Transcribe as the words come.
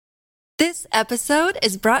This episode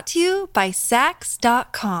is brought to you by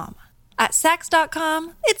Saks.com. At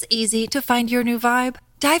Saks.com, it's easy to find your new vibe.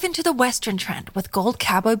 Dive into the Western trend with gold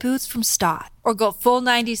cowboy boots from Staud, or go full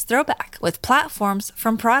 90s throwback with platforms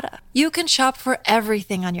from Prada. You can shop for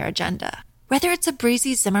everything on your agenda, whether it's a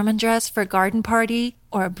breezy Zimmermann dress for a garden party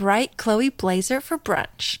or a bright Chloe blazer for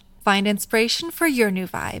brunch. Find inspiration for your new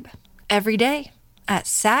vibe every day at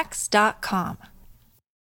Saks.com.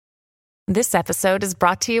 This episode is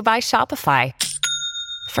brought to you by Shopify.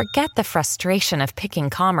 Forget the frustration of picking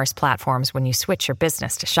commerce platforms when you switch your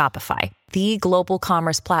business to Shopify, the global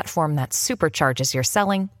commerce platform that supercharges your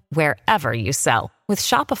selling wherever you sell. With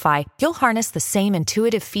Shopify, you'll harness the same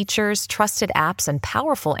intuitive features, trusted apps, and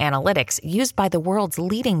powerful analytics used by the world's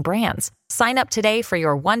leading brands. Sign up today for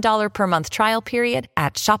your $1 per month trial period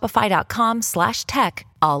at shopify.com/tech,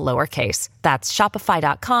 all lowercase. That's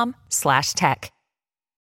shopify.com/tech.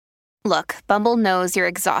 Look, Bumble knows you're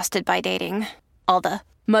exhausted by dating. All the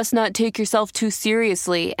must not take yourself too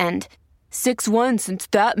seriously and 6'1" since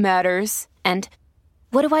that matters. And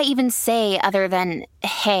what do I even say other than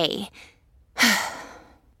hey?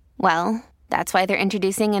 Well, that's why they're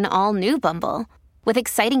introducing an all-new Bumble with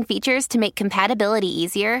exciting features to make compatibility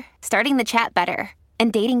easier, starting the chat better,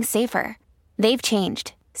 and dating safer. They've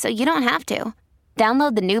changed, so you don't have to.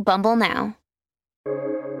 Download the new Bumble now.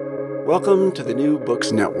 Welcome to the New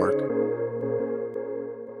Books Network.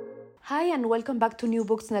 Hi, and welcome back to New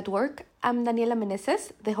Books Network. I'm Daniela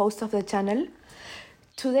Meneses, the host of the channel.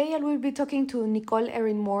 Today I will be talking to Nicole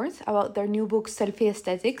Erin Morse about their new book, Selfie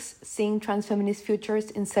Aesthetics, Seeing Transfeminist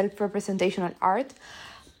Futures in Self-Representational Art,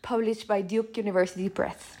 published by Duke University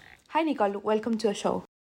Press. Hi, Nicole. Welcome to the show.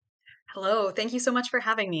 Hello. Thank you so much for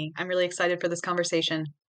having me. I'm really excited for this conversation.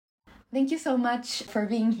 Thank you so much for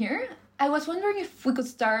being here. I was wondering if we could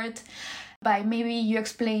start by maybe you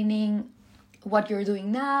explaining what you're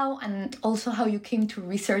doing now and also how you came to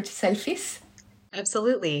research selfies.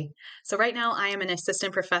 Absolutely. So right now I am an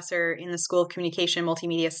assistant professor in the School of Communication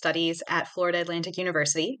Multimedia Studies at Florida Atlantic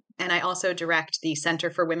University, and I also direct the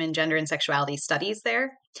Center for Women, Gender, and Sexuality Studies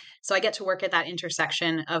there. So I get to work at that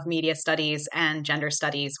intersection of media studies and gender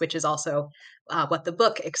studies, which is also what the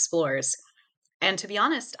book explores. And to be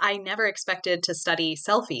honest, I never expected to study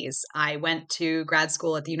selfies. I went to grad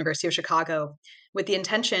school at the University of Chicago with the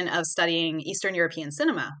intention of studying Eastern European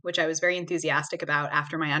cinema, which I was very enthusiastic about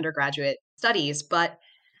after my undergraduate studies. But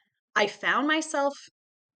I found myself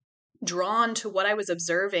drawn to what I was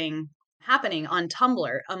observing happening on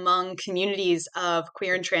Tumblr among communities of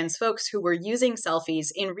queer and trans folks who were using selfies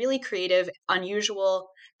in really creative, unusual,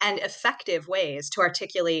 and effective ways to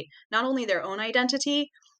articulate not only their own identity,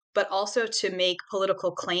 but also to make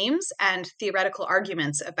political claims and theoretical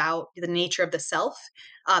arguments about the nature of the self,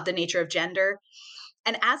 the nature of gender.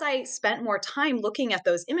 And as I spent more time looking at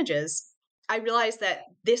those images, I realized that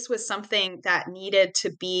this was something that needed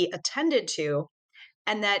to be attended to,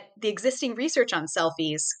 and that the existing research on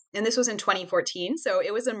selfies, and this was in 2014, so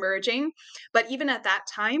it was emerging, but even at that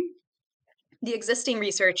time, the existing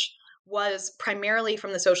research was primarily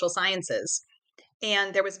from the social sciences.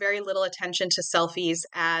 And there was very little attention to selfies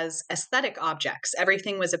as aesthetic objects.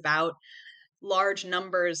 Everything was about large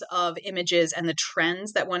numbers of images and the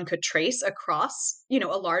trends that one could trace across, a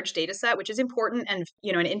large data set, which is important and,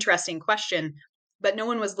 an interesting question. But no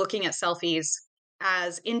one was looking at selfies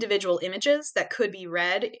as individual images that could be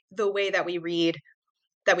read the way that we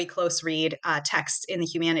close read texts in the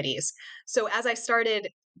humanities. So as I started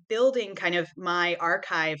building kind of my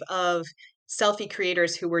archive of selfie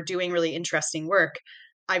creators who were doing really interesting work,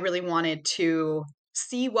 I really wanted to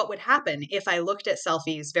see what would happen if I looked at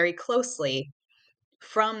selfies very closely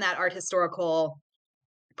from that art historical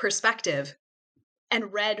perspective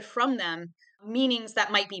and read from them meanings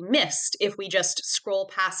that might be missed if we just scroll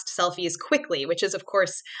past selfies quickly, which is, of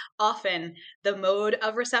course, often the mode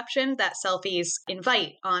of reception that selfies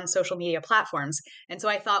invite on social media platforms. And so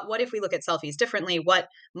I thought, what if we look at selfies differently? What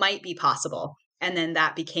might be possible? And then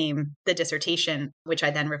that became the dissertation, which I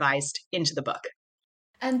then revised into the book.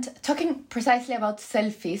 And talking precisely about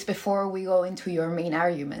selfies before we go into your main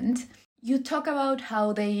argument, you talk about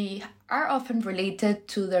how they are often related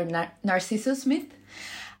to the Narcissus myth.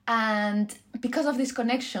 And because of this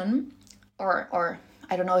connection, or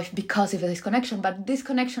I don't know if because of this connection, but this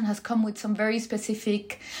connection has come with some very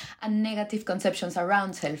specific and negative conceptions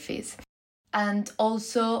around selfies. And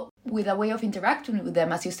also with a way of interacting with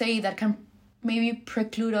them, as you say, that can maybe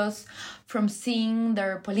preclude us from seeing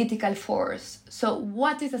their political force. So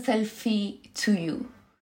what is a selfie to you?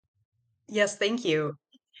 Yes, thank you.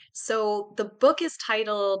 So the book is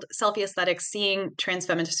titled Selfie Aesthetics: Seeing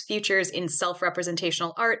Transfeminist Futures in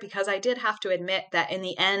Self-Representational Art, because I did have to admit that in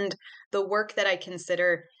the end, the work that I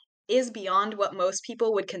consider is beyond what most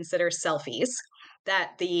people would consider selfies,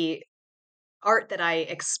 that the art that I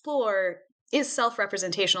explore is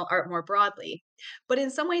self-representational art more broadly. But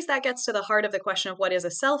in some ways, that gets to the heart of the question of what is a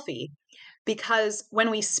selfie, because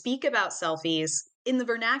when we speak about selfies, in the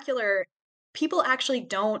vernacular, people actually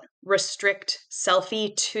don't restrict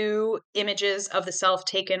selfie to images of the self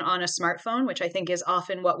taken on a smartphone, which I think is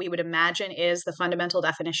often what we would imagine is the fundamental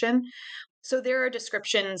definition. So there are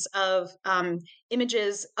descriptions of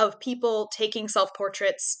images of people taking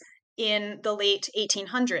self-portraits in the late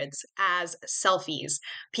 1800s as selfies.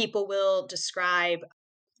 People will describe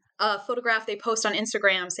a photograph they post on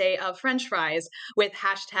Instagram, say, of French fries with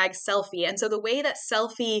hashtag selfie. And so the way that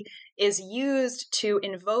selfie is used to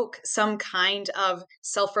invoke some kind of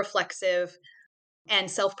self-reflexive and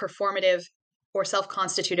self-performative or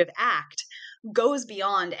self-constitutive act goes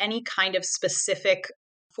beyond any kind of specific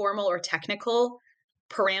formal or technical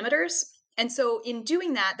parameters. And so in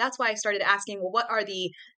doing that, that's why I started asking, well, what are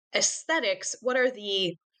the aesthetics? What are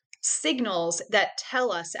the signals that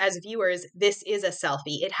tell us as viewers this is a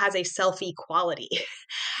selfie? It has a selfie quality.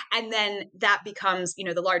 And then that becomes,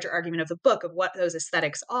 the larger argument of the book of what those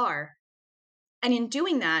aesthetics are. And in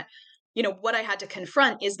doing that, what I had to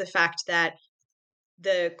confront is the fact that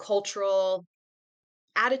the cultural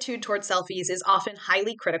attitude towards selfies is often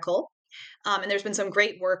highly critical. And there's been some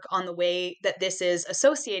great work on the way that this is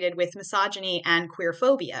associated with misogyny and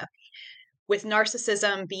queerphobia, with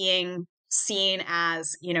narcissism being seen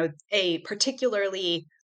as, a particularly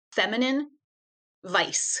feminine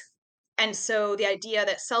vice. And so the idea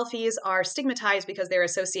that selfies are stigmatized because they're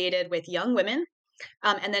associated with young women,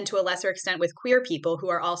 and then to a lesser extent with queer people who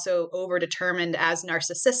are also overdetermined as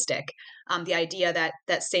narcissistic. The idea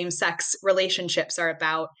that same-sex relationships are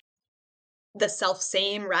about the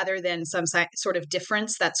self-same rather than some sort of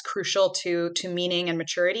difference that's crucial to meaning and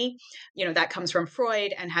maturity. That comes from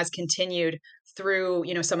Freud and has continued through,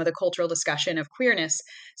 some of the cultural discussion of queerness.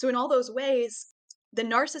 So in all those ways, the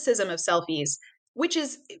narcissism of selfies, which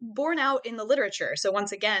is borne out in the literature. So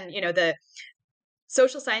once again, the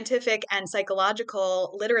social scientific and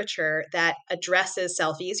psychological literature that addresses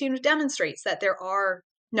selfies, demonstrates that there are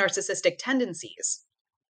narcissistic tendencies.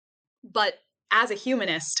 But as a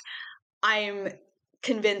humanist, I'm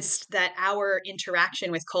convinced that our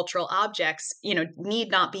interaction with cultural objects,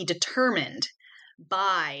 need not be determined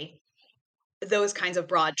by those kinds of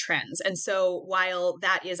broad trends. And so while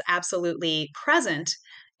that is absolutely present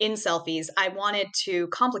in selfies, I wanted to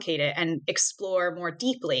complicate it and explore more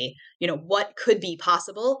deeply, what could be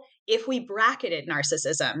possible if we bracketed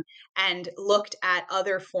narcissism and looked at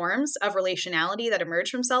other forms of relationality that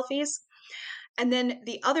emerge from selfies. And then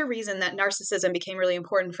the other reason that narcissism became really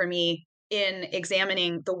important for me in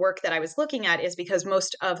examining the work that I was looking at is because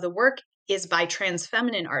most of the work is by trans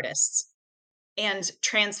feminine artists. And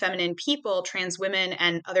trans feminine people, trans women,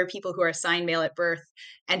 and other people who are assigned male at birth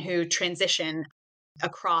and who transition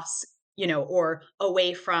across, or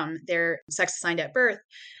away from their sex assigned at birth,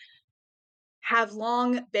 have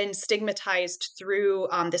long been stigmatized through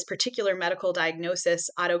this particular medical diagnosis,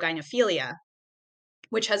 autogynephilia,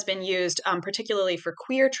 which has been used particularly for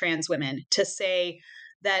queer trans women to say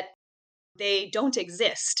that they don't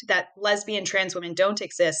exist, that lesbian trans women don't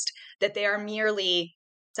exist, that they are merely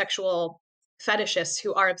sexual fetishists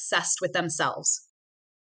who are obsessed with themselves.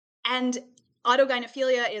 And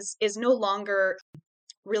autogynephilia is no longer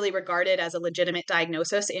really regarded as a legitimate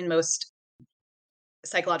diagnosis in most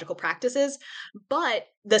psychological practices, but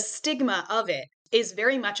the stigma of it is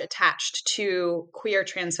very much attached to queer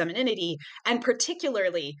trans femininity, and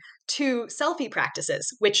particularly to selfie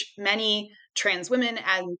practices, which many trans women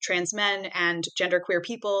and trans men and genderqueer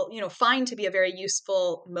people, find to be a very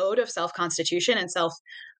useful mode of self-constitution and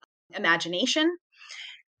self-imagination.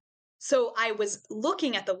 So I was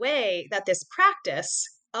looking at the way that this practice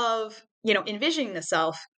of, envisioning the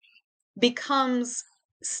self becomes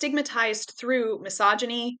stigmatized through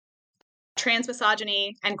misogyny,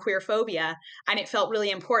 transmisogyny, and queerphobia. And it felt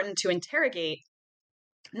really important to interrogate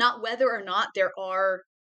not whether or not there are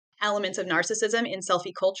elements of narcissism in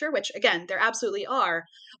selfie culture, which again, there absolutely are,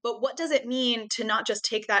 but what does it mean to not just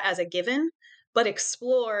take that as a given, but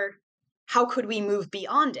explore how could we move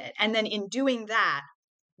beyond it? And then in doing that,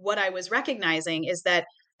 what I was recognizing is that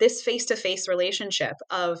this face-to-face relationship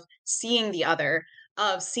of seeing the other,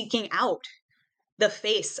 of seeking out the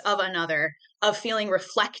face of another, of feeling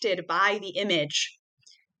reflected by the image,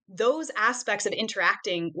 those aspects of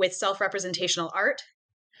interacting with self-representational art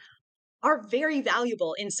are very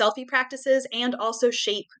valuable in selfie practices and also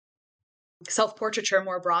shape self-portraiture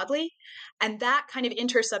more broadly. And that kind of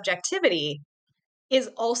intersubjectivity is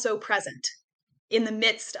also present in the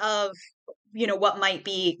midst of, what might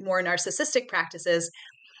be more narcissistic practices.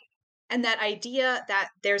 And that idea that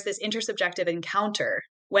there's this intersubjective encounter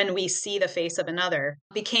when we see the face of another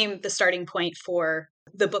became the starting point for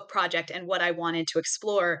the book project and what I wanted to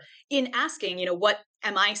explore in asking, what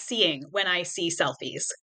am I seeing when I see selfies?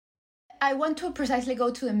 I want to precisely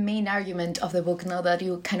go to the main argument of the book now that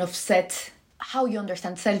you kind of said how you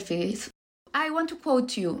understand selfies. I want to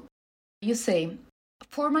quote you. You say,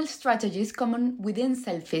 formal strategies common within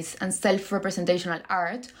selfies and self-representational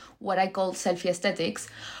art, what I call selfie aesthetics,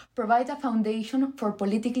 provide a foundation for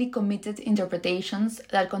politically committed interpretations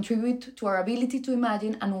that contribute to our ability to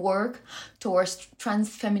imagine and work towards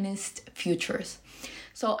trans-feminist futures.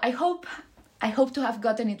 So I hope to have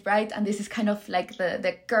gotten it right, and this is kind of like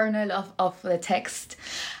the kernel of the text.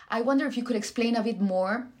 I wonder if you could explain a bit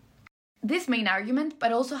more this main argument,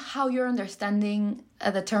 but also how you're understanding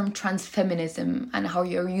the term transfeminism and how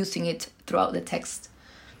you're using it throughout the text.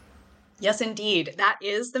 Yes, indeed. That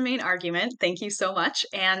is the main argument. Thank you so much.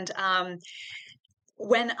 And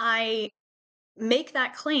when I make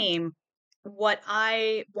that claim, what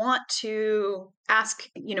I want to ask,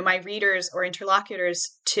 my readers or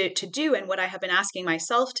interlocutors to do, and what I have been asking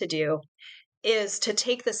myself to do, is to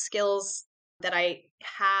take the skills that I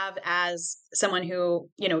have as someone who,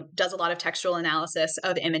 does a lot of textual analysis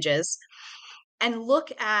of images and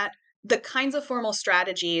look at the kinds of formal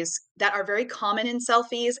strategies that are very common in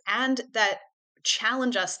selfies and that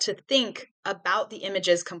challenge us to think about the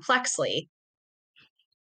images complexly,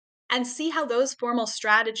 and see how those formal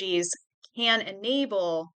strategies can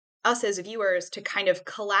enable us as viewers to kind of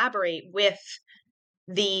collaborate with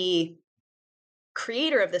the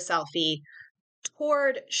creator of the selfie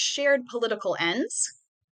toward shared political ends.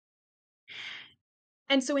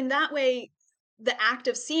 And so in that way, the act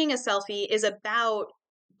of seeing a selfie is about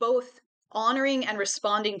both honoring and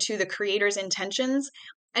responding to the creator's intentions,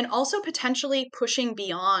 and also potentially pushing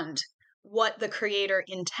beyond what the creator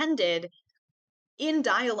intended in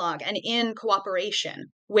dialogue and in cooperation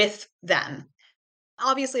with them.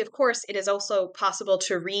 Obviously, of course, it is also possible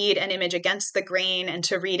to read an image against the grain and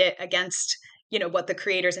to read it against, what the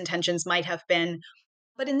creator's intentions might have been.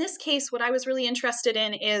 But in this case, what I was really interested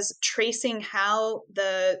in is tracing how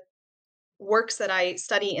the works that I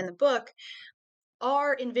study in the book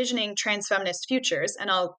are envisioning transfeminist futures. And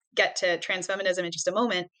I'll get to transfeminism in just a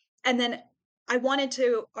moment. And then I wanted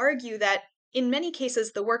to argue that in many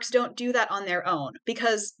cases, the works don't do that on their own,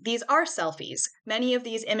 because these are selfies. Many of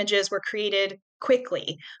these images were created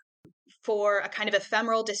quickly for a kind of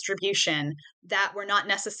ephemeral distribution that were not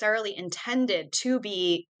necessarily intended to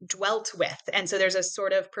be dwelt with. And so there's a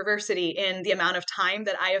sort of perversity in the amount of time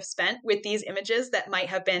that I have spent with these images that might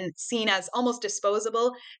have been seen as almost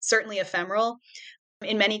disposable, certainly ephemeral,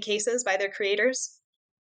 in many cases by their creators.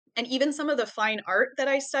 And even some of the fine art that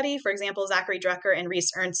I study, for example, Zachary Drucker and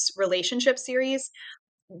Rhys Ernst's relationship series,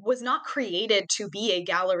 was not created to be a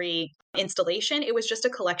gallery installation. It was just a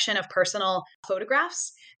collection of personal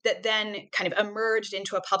photographs that then kind of emerged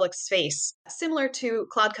into a public space, similar to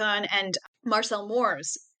Claude Cahun and Marcel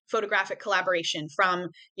Moore's photographic collaboration from,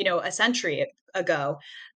 a century ago.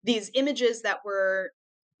 These images that were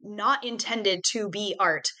not intended to be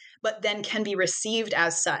art, but then can be received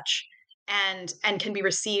as such, and can be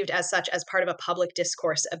received as such as part of a public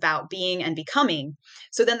discourse about being and becoming.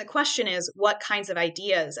 So then the question is, what kinds of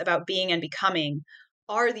ideas about being and becoming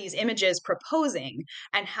are these images proposing,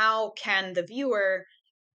 and how can the viewer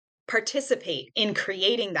participate in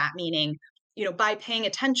creating that meaning, by paying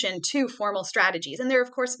attention to formal strategies? And there are,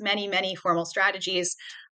 of course, many, many formal strategies,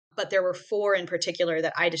 but there were 4 in particular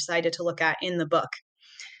that I decided to look at in the book.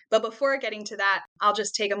 But before getting to that, I'll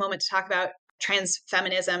just take a moment to talk about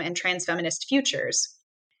transfeminism and transfeminist futures.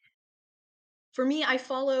 For me, I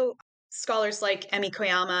follow scholars like Emi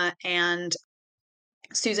Koyama and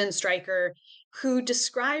Susan Stryker, who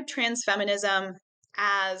describe transfeminism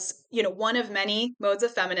as, one of many modes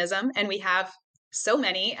of feminism. And we have so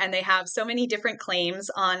many, and they have so many different claims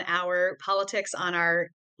on our politics, on our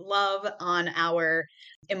love, on our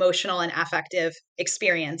emotional and affective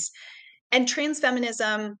experience. And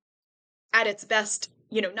transfeminism, at its best,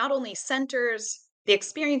 not only centers the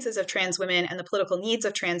experiences of trans women and the political needs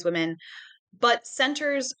of trans women, but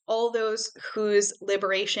centers all those whose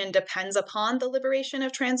liberation depends upon the liberation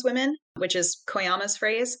of trans women, which is Koyama's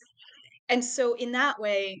phrase. And so in that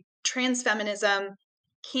way, transfeminism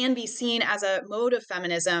can be seen as a mode of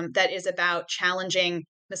feminism that is about challenging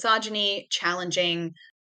misogyny, challenging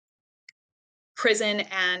prison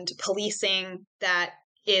and policing that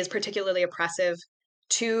is particularly oppressive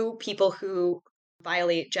to people who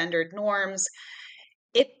violate gendered norms.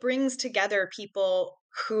 It brings together people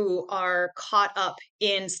who are caught up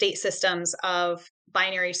in state systems of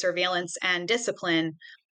binary surveillance and discipline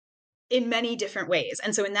in many different ways.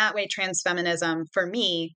 And so in that way, transfeminism for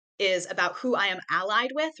me is about who I am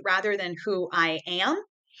allied with rather than who I am.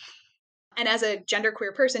 And as a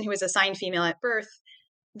genderqueer person who was assigned female at birth,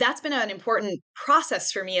 that's been an important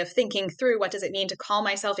process for me of thinking through what does it mean to call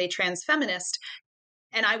myself a transfeminist.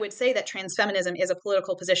 And I would say that transfeminism is a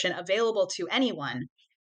political position available to anyone,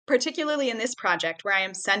 particularly in this project where I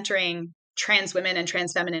am centering trans women and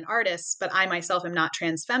trans feminine artists, but I myself am not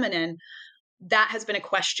trans feminine. That has been a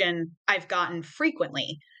question I've gotten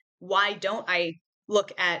frequently. Why don't I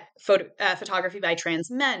look at photography by trans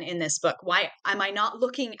men in this book? Why am I not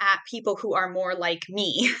looking at people who are more like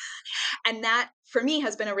me? And that, for me,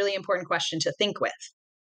 has been a really important question to think with.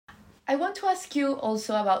 I want to ask you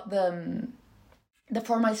also about the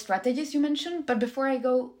formal strategies you mentioned, but before I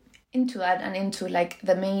go into that and into like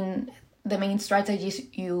the main strategies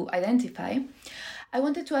you identify, I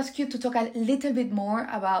wanted to ask you to talk a little bit more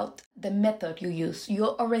about the method you use. You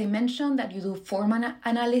already mentioned that you do form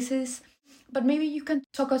analysis, but maybe you can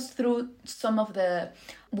talk us through some of the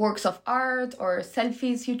works of art or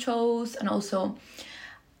selfies you chose, and also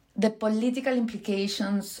the political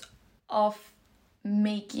implications of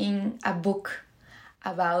making a book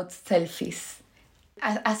about selfies.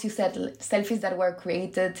 As you said, selfies that were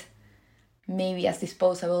created maybe as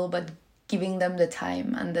disposable, but giving them the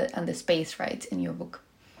time and the space, right, in your book.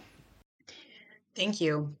 Thank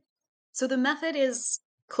you. So the method is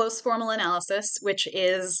close formal analysis, which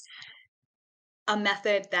is a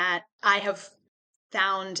method that I have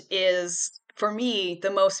found is, for me, the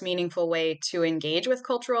most meaningful way to engage with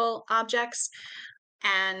cultural objects.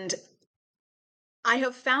 And I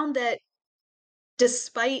have found that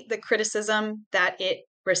despite the criticism that it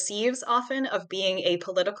receives often of being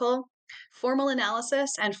apolitical, formal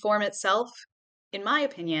analysis and form itself, in my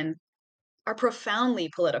opinion, are profoundly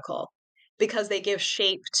political because they give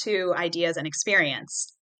shape to ideas and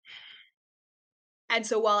experience. And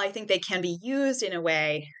so while I think they can be used in a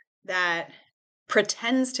way that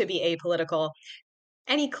pretends to be apolitical,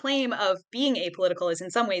 any claim of being apolitical is in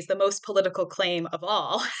some ways the most political claim of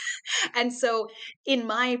all. And so in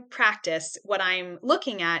my practice, what I'm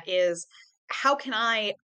looking at is how can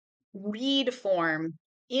I read form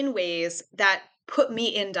in ways that put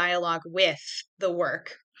me in dialogue with the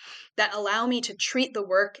work, that allow me to treat the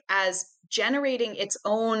work as generating its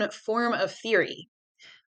own form of theory.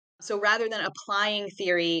 So rather than applying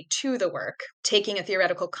theory to the work, taking a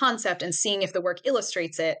theoretical concept and seeing if the work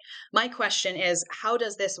illustrates it, my question is, how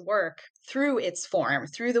does this work, through its form,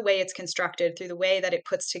 through the way it's constructed, through the way that it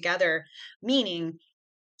puts together meaning,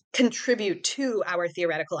 contribute to our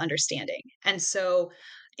theoretical understanding? And so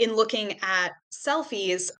in looking at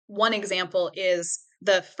selfies, one example is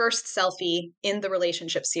the first selfie in the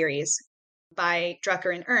relationship series by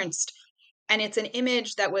Drucker and Ernst. And it's an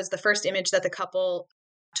image that was the first image that the couple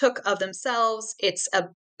took of themselves. It's a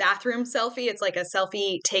bathroom selfie. It's like a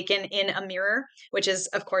selfie taken in a mirror, which is,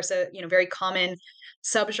 of course, a very common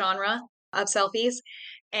subgenre of selfies.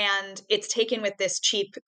 And it's taken with this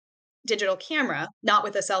cheap digital camera, not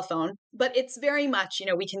with a cell phone, but it's very much,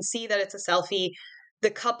 we can see that it's a selfie. The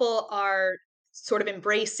couple are sort of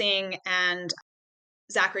embracing, and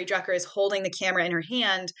Zachary Drucker is holding the camera in her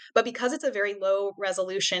hand, but because it's a very low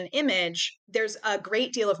resolution image, there's a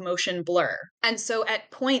great deal of motion blur. And so at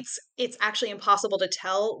points, it's actually impossible to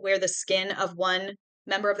tell where the skin of one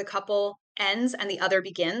member of the couple ends and the other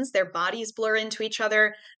begins. Their bodies blur into each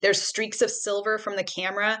other. There's streaks of silver from the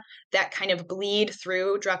camera that kind of bleed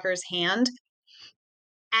through Drucker's hand.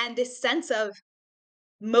 And this sense of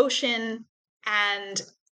motion and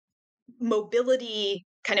mobility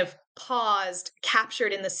kind of paused,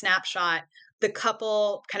 captured in the snapshot, the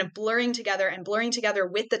couple kind of blurring together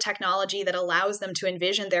with the technology that allows them to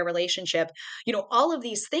envision their relationship. All of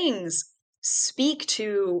these things speak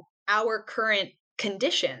to our current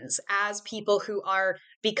conditions as people who are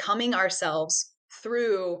becoming ourselves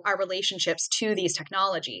through our relationships to these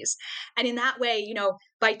technologies. And in that way,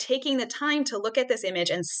 by taking the time to look at this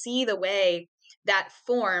image and see the way that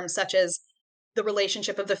form, such as the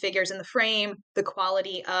relationship of the figures in the frame, the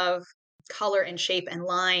quality of color and shape and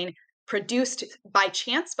line, produced by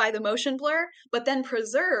chance by the motion blur, but then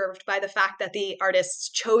preserved by the fact that the artists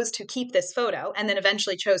chose to keep this photo and then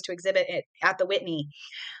eventually chose to exhibit it at the Whitney.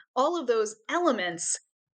 All of those elements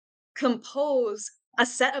compose a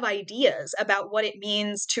set of ideas about what it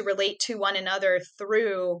means to relate to one another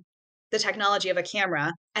through the technology of a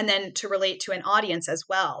camera, and then to relate to an audience as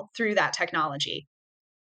well through that technology.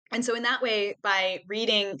 And so in that way, by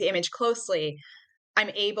reading the image closely, I'm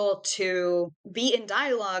able to be in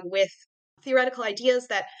dialogue with theoretical ideas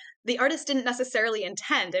that the artist didn't necessarily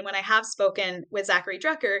intend. And when I have spoken with Zachary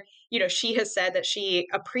Drucker, she has said that she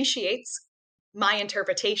appreciates my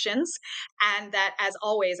interpretations, and that, as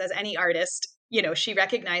always, as any artist, she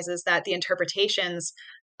recognizes that the interpretations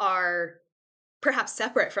are perhaps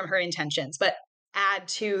separate from her intentions, but add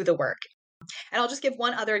to the work. And I'll just give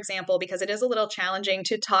one other example because it is a little challenging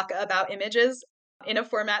to talk about images in a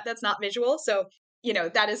format that's not visual. So,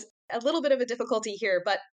 that is a little bit of a difficulty here.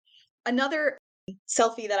 But another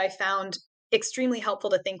selfie that I found extremely helpful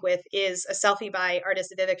to think with is a selfie by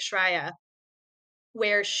artist Vivek Shraya,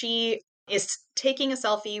 where she is taking a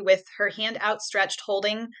selfie with her hand outstretched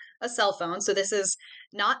holding a cell phone. So this is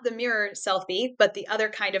not the mirror selfie, but the other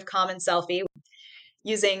kind of common selfie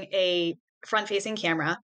using a front-facing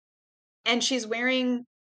camera. And she's wearing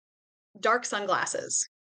dark sunglasses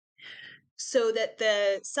so that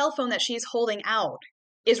the cell phone that she's holding out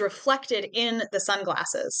is reflected in the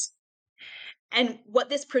sunglasses. And what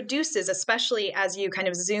this produces, especially as you kind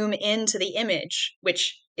of zoom into the image,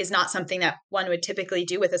 which is not something that one would typically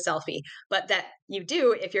do with a selfie, but that you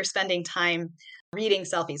do if you're spending time reading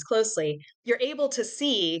selfies closely, you're able to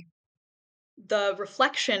see the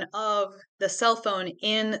reflection of the cell phone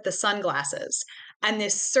in the sunglasses and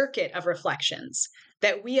this circuit of reflections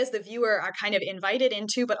that we as the viewer are kind of invited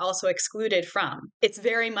into, but also excluded from. It's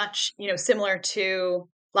very much, similar to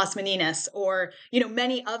Las Meninas or,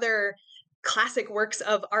 many other classic works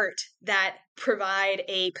of art that provide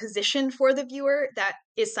a position for the viewer that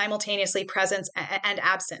is simultaneously present and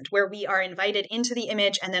absent, where we are invited into the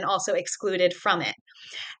image and then also excluded from it.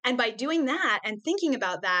 And by doing that and thinking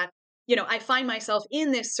about that, I find myself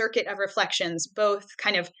in this circuit of reflections, both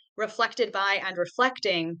kind of reflected by and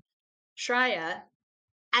reflecting Shraya,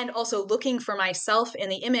 and also looking for myself in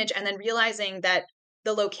the image and then realizing that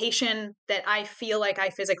the location that I feel like I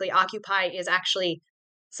physically occupy is actually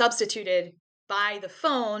substituted by the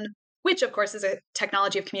phone, which of course is a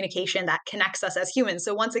technology of communication that connects us as humans.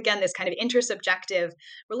 So once again, this kind of intersubjective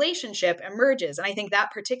relationship emerges. And I think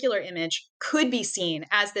that particular image could be seen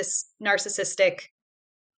as this narcissistic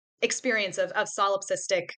experience of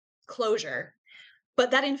solipsistic closure,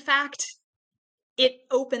 but that in fact, it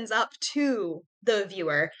opens up to the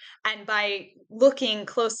viewer. And by looking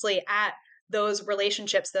closely at those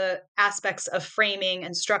relationships, the aspects of framing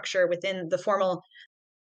and structure within the formal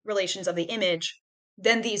relations of the image,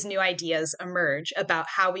 then these new ideas emerge about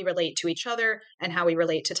how we relate to each other and how we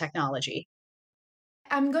relate to technology.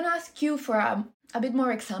 I'm going to ask you for a bit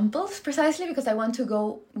more examples, precisely because I want to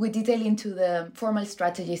go with detail into the formal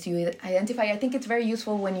strategies you identify. I think it's very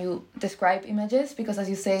useful when you describe images because, as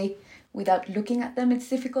you say, without looking at them, it's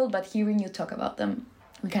difficult, but hearing you talk about them,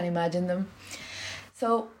 we can imagine them.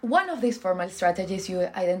 So one of these formal strategies you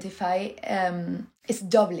identify is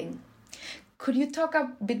doubling. Could you talk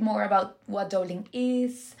a bit more about what doubling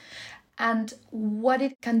is and what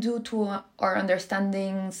it can do to our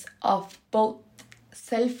understandings of both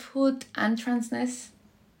selfhood and transness?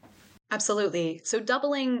 Absolutely. So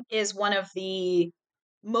doubling is one of the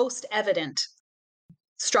most evident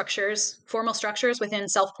structures, formal structures within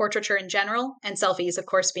self-portraiture in general, and selfies, of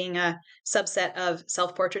course, being a subset of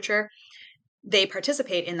self-portraiture. They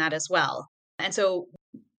participate in that as well. And so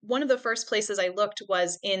one of the first places I looked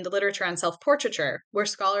was in the literature on self-portraiture, where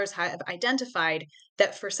scholars have identified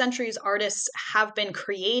that for centuries, artists have been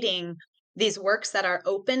creating these works that are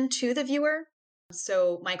open to the viewer.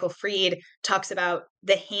 So Michael Fried talks about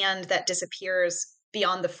the hand that disappears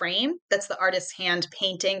beyond the frame. That's the artist's hand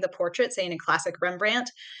painting the portrait, say in a classic Rembrandt.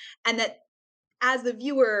 And that as the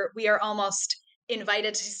viewer, we are almost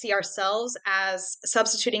invited to see ourselves as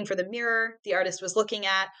substituting for the mirror the artist was looking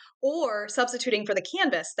at, or substituting for the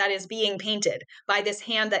canvas that is being painted by this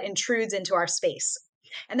hand that intrudes into our space.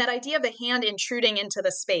 And that idea of the hand intruding into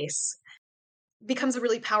the space becomes a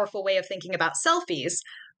really powerful way of thinking about selfies,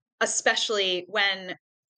 especially when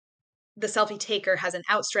the selfie taker has an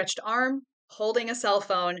outstretched arm holding a cell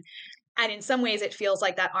phone. And in some ways, it feels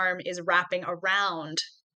like that arm is wrapping around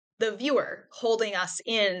the viewer, holding us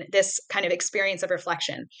in this kind of experience of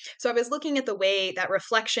reflection. So I was looking at the way that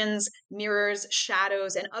reflections, mirrors,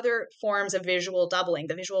 shadows, and other forms of visual doubling,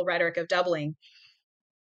 the visual rhetoric of doubling,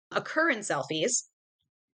 occur in selfies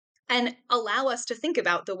and allow us to think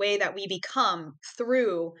about the way that we become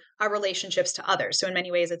through our relationships to others. So in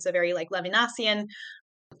many ways, it's a very like Levinasian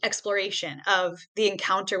exploration of the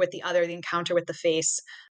encounter with the other, the encounter with the face,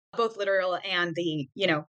 both literal and the,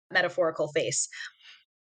 metaphorical face.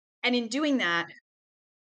 And in doing that,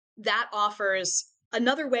 that offers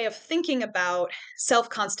another way of thinking about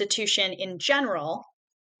self-constitution in general,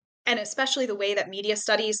 and especially the way that media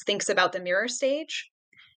studies thinks about the mirror stage,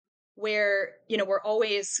 where, we're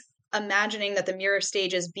always imagining that the mirror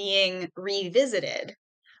stage is being revisited.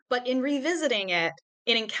 But in revisiting it,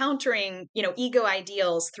 in encountering, ego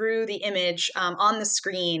ideals through the image on the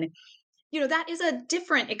screen, that is a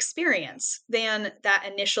different experience than that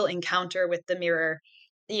initial encounter with the mirror,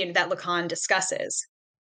 that Lacan discusses.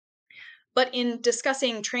 But in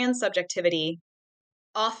discussing transsubjectivity,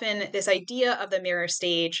 often this idea of the mirror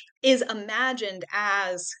stage is imagined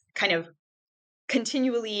as kind of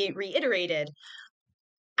continually reiterated,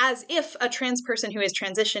 as if a trans person who is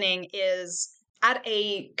transitioning is at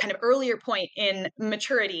a kind of earlier point in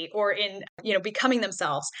maturity or in, becoming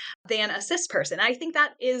themselves than a cis person. I think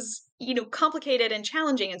that is, complicated and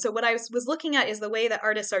challenging. And so what I was looking at is the way that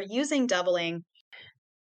artists are using doubling,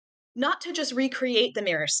 not to just recreate the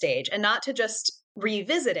mirror stage and not to just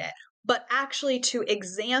revisit it, but actually to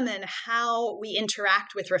examine how we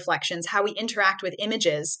interact with reflections, how we interact with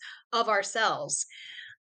images of ourselves.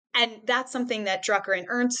 And that's something that Drucker and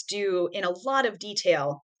Ernst do in a lot of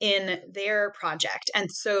detail in their project.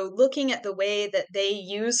 And so looking at the way that they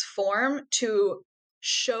use form to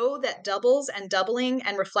show that doubles and doubling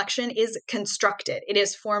and reflection is constructed. It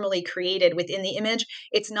is formally created within the image.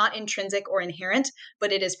 It's not intrinsic or inherent,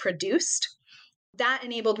 but it is produced. That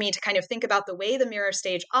enabled me to kind of think about the way the mirror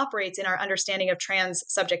stage operates in our understanding of trans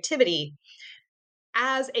subjectivity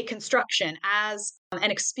as a construction, as an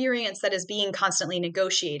experience that is being constantly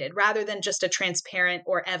negotiated, rather than just a transparent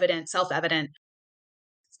or evident, self-evident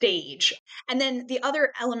stage. And then the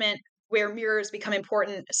other element where mirrors become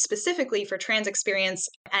important specifically for trans experience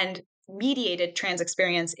and mediated trans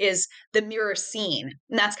experience is the mirror scene.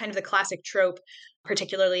 And that's kind of the classic trope,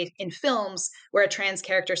 particularly in films, where a trans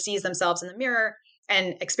character sees themselves in the mirror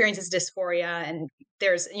and experiences dysphoria. And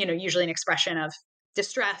there's, usually an expression of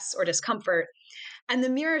distress or discomfort. And the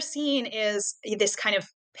mirror scene is this kind of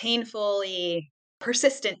painfully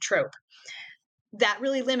persistent trope that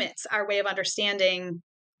really limits our way of understanding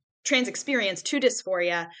trans experience to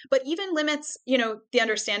dysphoria, but even limits, the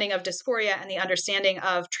understanding of dysphoria and the understanding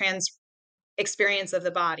of trans experience of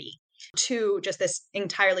the body to just this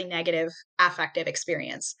entirely negative affective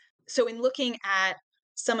experience. So in looking at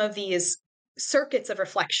some of these circuits of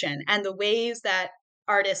reflection and the ways that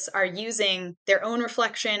artists are using their own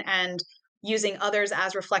reflection and using others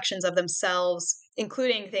as reflections of themselves,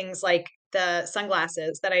 including things like the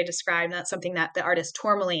sunglasses that I described, that's something that the artist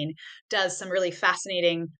Tourmaline does some really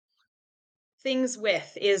fascinating things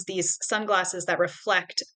with, is these sunglasses that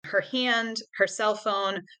reflect her hand, her cell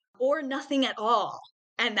phone, or nothing at all.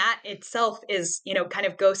 And that itself is, kind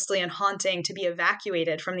of ghostly and haunting to be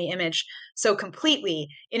evacuated from the image so completely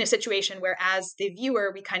in a situation where, as the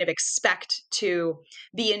viewer, we kind of expect to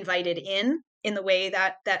be invited in the way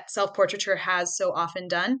that self-portraiture has so often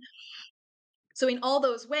done. So in all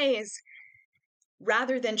those ways,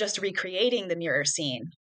 rather than just recreating the mirror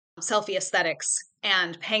scene, selfie aesthetics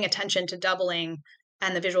and paying attention to doubling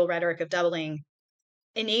and the visual rhetoric of doubling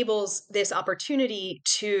enables this opportunity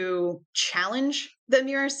to challenge the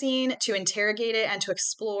mirror scene, to interrogate it, and to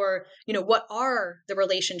explore, what are the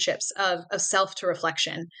relationships of self to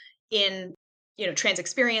reflection in, trans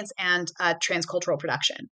experience and transcultural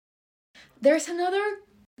production. There's another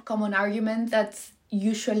common argument that's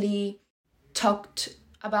usually talked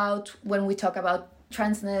about when we talk about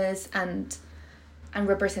transness and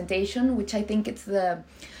representation, which I think it's the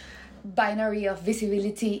binary of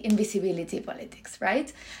visibility, invisibility politics,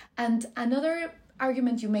 right? And another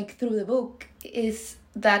argument you make through the book is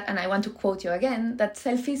that, and I want to quote you again, that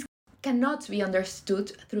selfies cannot be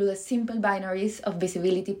understood through the simple binaries of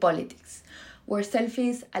visibility politics, where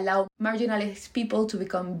selfies allow marginalized people to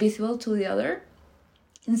become visible to the other.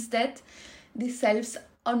 Instead, these selves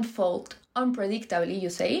unfold unpredictably, you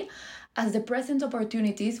say, as the present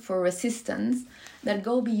opportunities for resistance that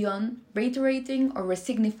go beyond reiterating or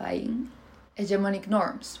resignifying hegemonic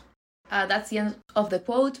norms. That's the end of the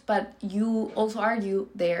quote, but you also argue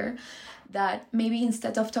there that maybe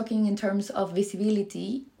instead of talking in terms of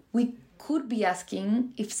visibility, we could be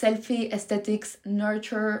asking if selfie aesthetics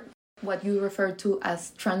nurture what you refer to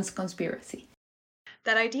as trans conspiracy.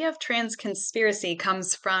 That idea of trans conspiracy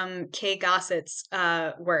comes from Kay Gossett's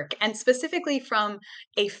work, and specifically from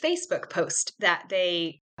a Facebook post that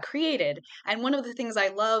they created. And one of the things I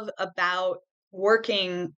love about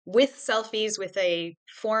working with selfies with a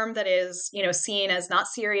form that is, seen as not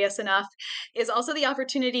serious enough is also the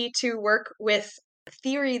opportunity to work with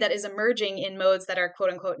theory that is emerging in modes that are quote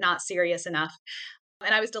unquote not serious enough.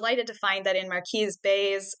 And I was delighted to find that in Marquise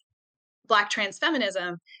Bay's Black Trans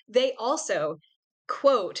Feminism, they also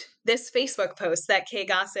quote this Facebook post that Kay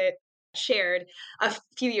Gossett shared a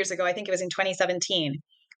few years ago. I think it was in 2017.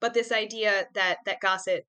 But this idea that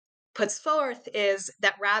Gossett puts forth is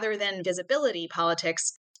that rather than visibility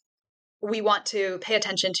politics, we want to pay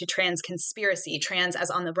attention to trans conspiracy, trans as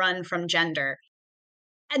on the run from gender.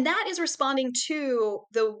 And that is responding to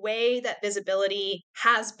the way that visibility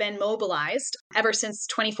has been mobilized ever since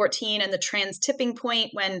 2014 and the trans tipping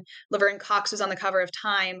point when Laverne Cox was on the cover of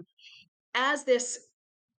Time, as this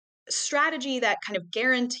strategy that kind of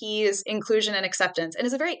guarantees inclusion and acceptance, and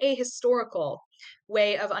is a very ahistorical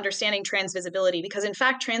way of understanding trans visibility, because in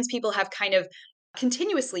fact, trans people have kind of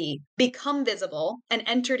continuously become visible and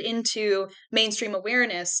entered into mainstream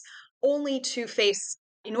awareness only to face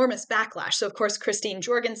enormous backlash. So of course, Christine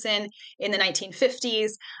Jorgensen in the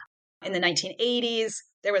 1950s, in the 1980s,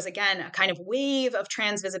 there was again a kind of wave of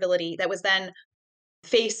trans visibility that was then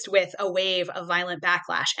faced with a wave of violent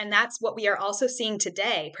backlash. And that's what we are also seeing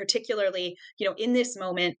today, particularly, in this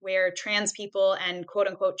moment where trans people and quote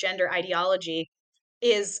unquote gender ideology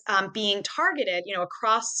is being targeted,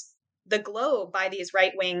 across the globe by these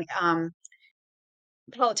right-wing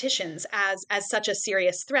politicians as such a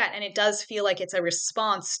serious threat. And it does feel like it's a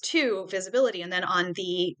response to visibility. And then on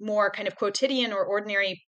the more kind of quotidian or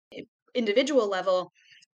ordinary individual level,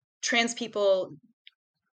 trans people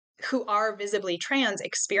who are visibly trans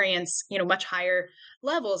experience, much higher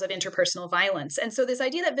levels of interpersonal violence. And so this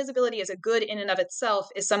idea that visibility is a good in and of itself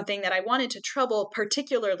is something that I wanted to trouble,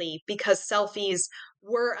 particularly because selfies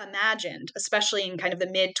were imagined, especially in kind of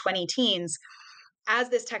the mid-2010s, as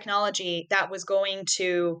this technology that was going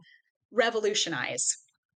to revolutionize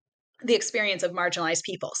the experience of marginalized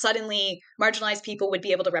people. Suddenly, marginalized people would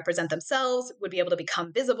be able to represent themselves, would be able to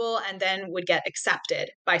become visible, and then would get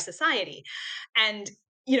accepted by society. And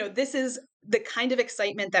this is the kind of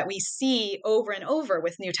excitement that we see over and over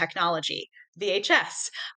with new technology, VHS,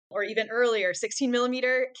 or even earlier, 16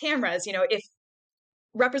 millimeter cameras. If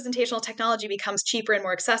representational technology becomes cheaper and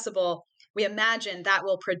more accessible, we imagine that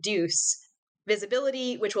will produce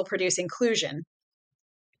visibility, which will produce inclusion.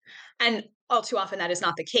 And all too often, that is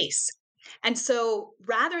not the case. And so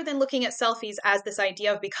rather than looking at selfies as this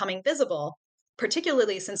idea of becoming visible,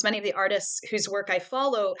 particularly since many of the artists whose work I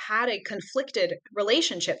follow had a conflicted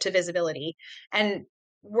relationship to visibility and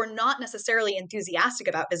were not necessarily enthusiastic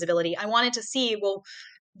about visibility, I wanted to see, well,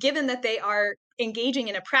 given that they are engaging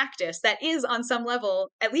in a practice that is on some level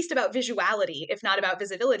at least about visuality, if not about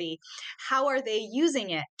visibility, how are they using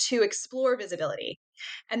it to explore visibility?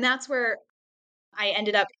 And that's where I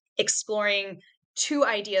ended up exploring two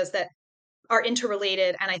ideas that are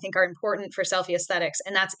interrelated and I think are important for selfie aesthetics,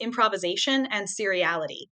 and that's improvisation and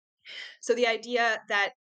seriality. So the idea that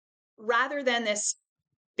rather than this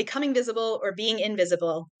becoming visible or being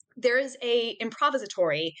invisible, there is a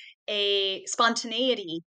improvisatory, a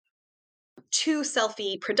spontaneity to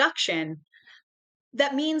selfie production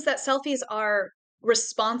that means that selfies are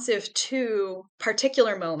responsive to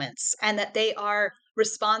particular moments and that they are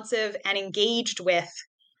responsive and engaged with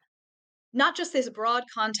not just this broad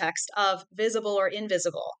context of visible or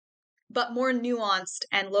invisible, but more nuanced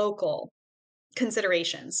and local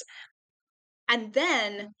considerations. And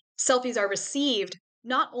then selfies are received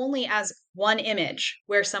not only as one image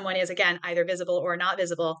where someone is, again, either visible or not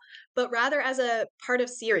visible, but rather as a part of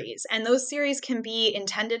series. And those series can be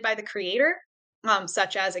intended by the creator,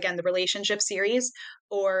 such as, again, the Relationship series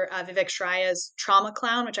or Vivek Shraya's Trauma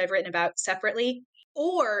Clown, which I've written about separately.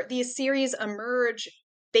 Or these series emerge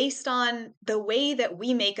based on the way that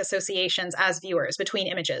we make associations as viewers between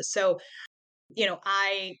images. So,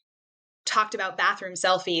 I talked about bathroom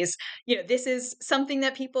selfies. This is something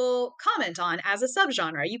that people comment on as a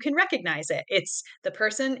subgenre. You can recognize it. It's the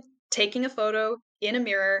person taking a photo in a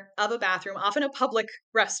mirror of a bathroom, often a public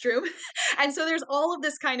restroom. And so there's all of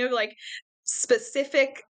this kind of like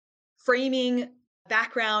specific framing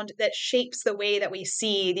background that shapes the way that we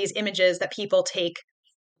see these images that people take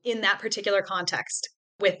in that particular context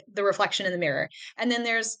with the reflection in the mirror. And then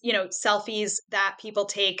there's, selfies that people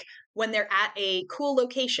take when they're at a cool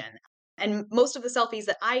location. And most of the selfies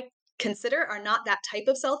that I consider are not that type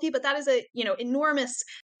of selfie, but that is a, enormous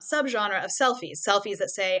subgenre of selfies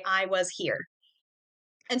that say, I was here.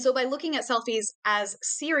 And so by looking at selfies as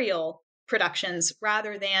serial productions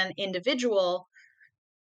rather than individual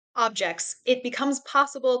objects, it becomes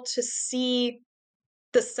possible to see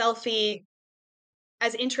the selfie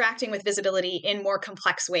as interacting with visibility in more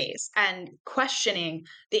complex ways and questioning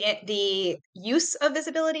the use of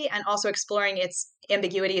visibility and also exploring its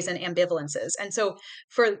ambiguities and ambivalences. And so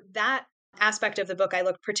for that aspect of the book, I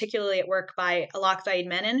looked particularly at work by Alok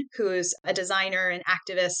Vaid-Menon, who's a designer and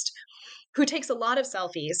activist who takes a lot of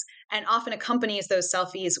selfies and often accompanies those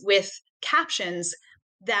selfies with captions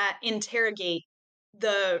that interrogate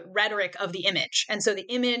the rhetoric of the image. And so the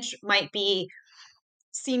image might be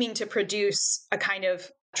seeming to produce a kind of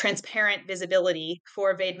transparent visibility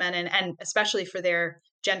for Vaidmenon and especially for their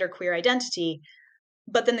genderqueer identity.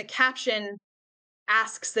 But then the caption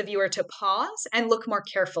asks the viewer to pause and look more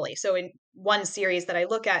carefully. So in one series that I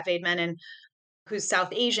look at, Vaidmenon, who's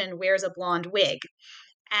South Asian, wears a blonde wig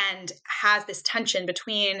and has this tension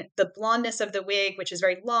between the blondness of the wig, which is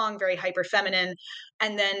very long, very hyper feminine,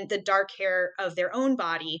 and then the dark hair of their own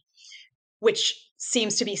body, which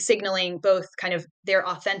seems to be signaling both kind of their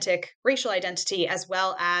authentic racial identity as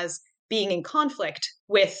well as being in conflict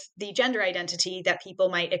with the gender identity that people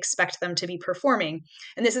might expect them to be performing.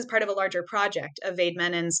 And this is part of a larger project of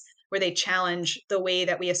Vaidmenon's where they challenge the way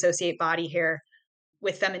that we associate body hair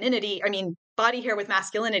with femininity. I mean, body hair with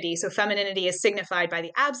masculinity. So femininity is signified by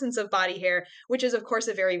the absence of body hair, which is, of course,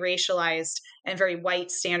 a very racialized and very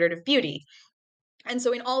white standard of beauty. And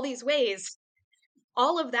so in all these ways,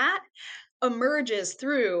 all of that emerges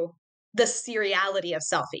through the seriality of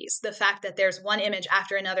selfies, the fact that there's one image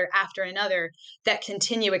after another that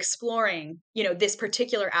continue exploring, this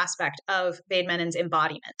particular aspect of Vaidmenon's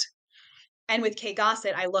embodiment. And with Kay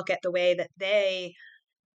Gossett, I look at the way that they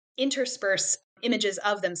intersperse images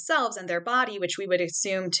of themselves and their body, which we would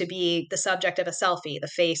assume to be the subject of a selfie, the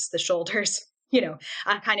face, the shoulders,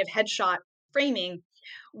 a kind of headshot framing,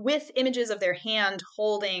 with images of their hand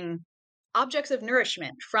holding objects of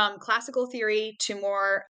nourishment from classical theory to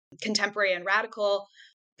more contemporary and radical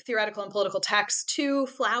theoretical and political texts to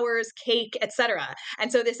flowers, cake, etc.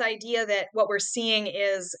 And so this idea that what we're seeing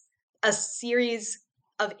is a series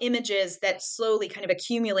of images that slowly kind of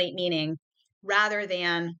accumulate meaning rather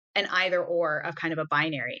than an either or of kind of a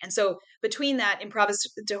binary. And so between that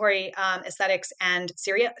improvisatory aesthetics and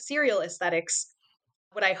serial aesthetics,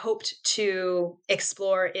 what I hoped to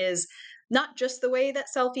explore is not just the way that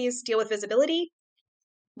selfies deal with visibility,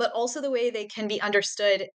 but also the way they can be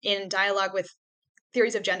understood in dialogue with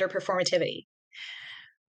theories of gender performativity,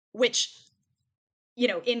 which,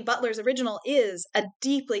 in Butler's original is a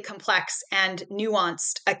deeply complex and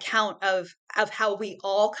nuanced account of how we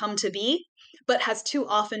all come to be, but has too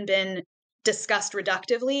often been discussed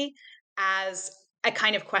reductively as a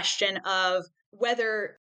kind of question of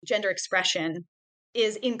whether gender expression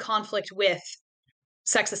is in conflict with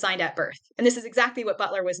sex assigned at birth. And this is exactly what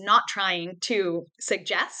Butler was not trying to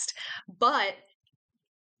suggest. But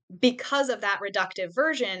because of that reductive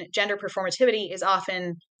version, gender performativity is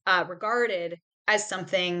often regarded as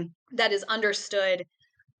something that is understood,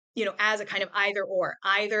 as a kind of either or.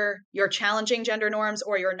 Either you're challenging gender norms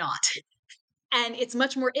or you're not. And it's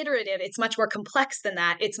much more iterative. It's much more complex than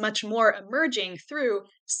that. It's much more emerging through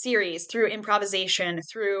series, through improvisation,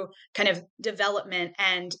 through kind of development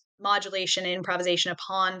and modulation and improvisation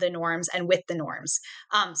upon the norms and with the norms.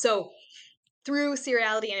 So through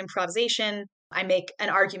seriality and improvisation, I make an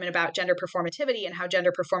argument about gender performativity and how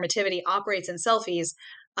gender performativity operates in selfies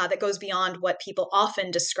that goes beyond what people often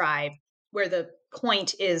describe, where the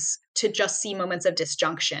point is to just see moments of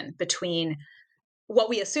disjunction between what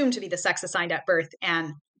we assume to be the sex assigned at birth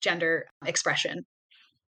and gender expression.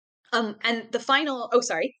 And the final,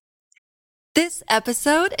 This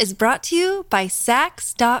episode is brought to you by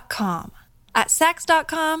Sax.com. At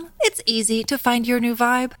Sax.com, it's easy to find your new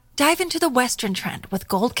vibe. Dive into the Western trend with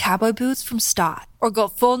gold cowboy boots from Stott, or go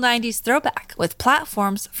full 90s throwback with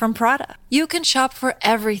platforms from Prada. You can shop for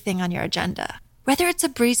everything on your agenda, whether it's a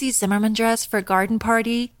breezy Zimmermann dress for a garden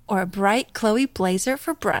party or a bright Chloe blazer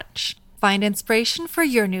for brunch. Find inspiration for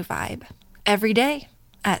your new vibe every day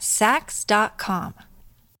at Sax.com.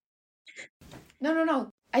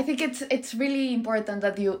 No. I think it's really important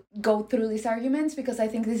that you go through these arguments, because I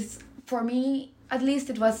think this, for me, at least,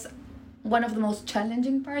 it was one of the most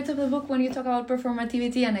challenging parts of the book when you talk about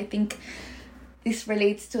performativity. And I think this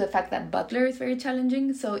relates to the fact that Butler is very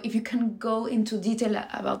challenging. So if you can go into detail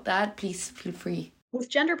about that, please feel free. With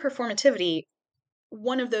gender performativity,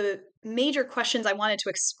 one of the major questions I wanted to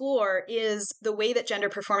explore is the way that gender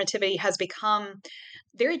performativity has become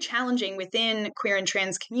very challenging within queer and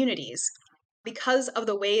trans communities because of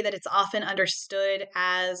the way that it's often understood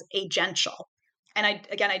as agential. And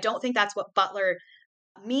I don't think that's what Butler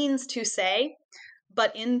means to say,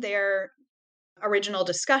 but in their original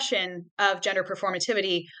discussion of gender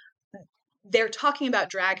performativity, they're talking about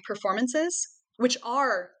drag performances, which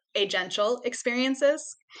are agential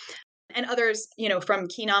experiences. And others, from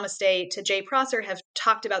Key Namaste to Jay Prosser, have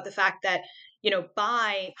talked about the fact that,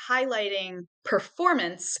 by highlighting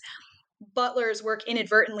performance, Butler's work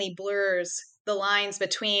inadvertently blurs the lines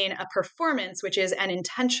between a performance, which is an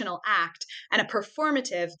intentional act, and a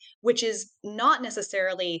performative, which is not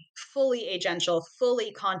necessarily fully agential,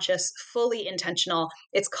 fully conscious, fully intentional.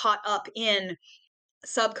 It's caught up in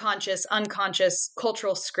subconscious, unconscious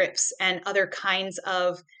cultural scripts and other kinds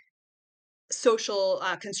of social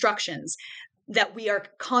constructions that we are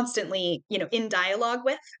constantly, in dialogue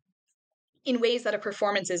with in ways that a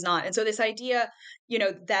performance is not. And so this idea,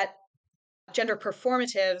 that gender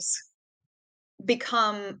performatives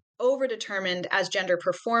become overdetermined as gender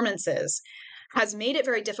performances has made it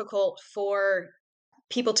very difficult for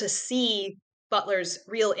people to see Butler's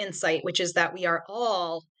real insight, which is that we are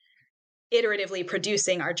all iteratively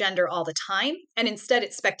producing our gender all the time. And instead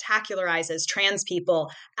it spectacularizes trans people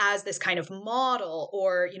as this kind of model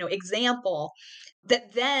or, example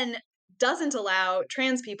that then doesn't allow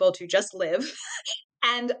trans people to just live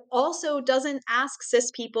and also doesn't ask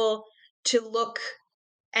cis people to look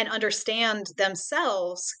and understand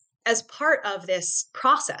themselves as part of this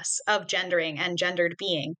process of gendering and gendered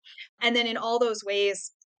being. And then in all those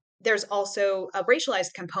ways, there's also a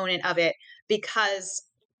racialized component of it because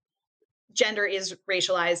gender is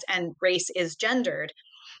racialized and race is gendered.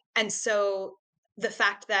 And so the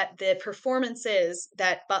fact that the performances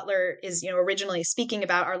that Butler is, originally speaking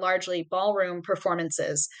about are largely ballroom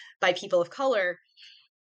performances by people of color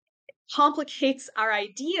complicates our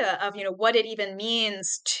idea of, what it even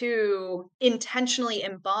means to intentionally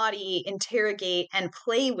embody, interrogate, and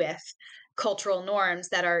play with cultural norms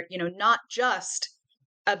that are, not just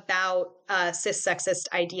about cis sexist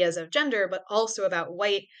ideas of gender, but also about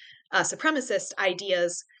white supremacist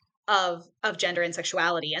ideas of gender and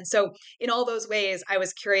sexuality. And so in all those ways, I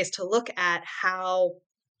was curious to look at how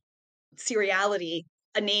seriality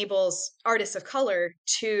enables artists of color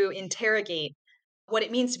to interrogate what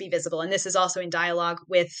it means to be visible. And this is also in dialogue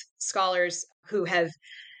with scholars who have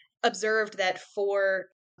observed that for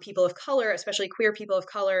people of color, especially queer people of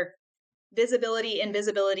color, visibility,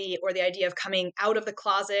 invisibility, or the idea of coming out of the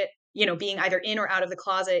closet, being either in or out of the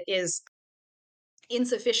closet is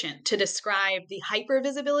insufficient to describe the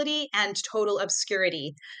hypervisibility and total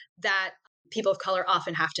obscurity that people of color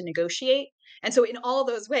often have to negotiate. And so in all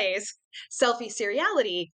those ways, selfie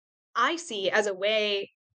seriality, I see as a way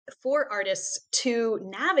for artists to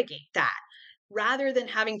navigate that rather than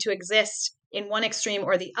having to exist in one extreme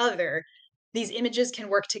or the other. These images can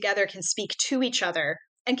work together, can speak to each other,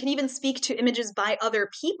 and can even speak to images by other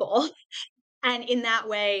people. And in that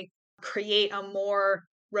way, create a more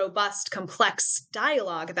robust, complex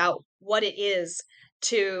dialogue about what it is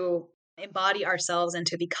to embody ourselves and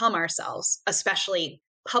to become ourselves, especially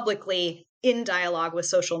publicly in dialogue with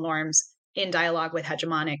social norms, in dialogue with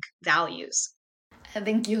hegemonic values.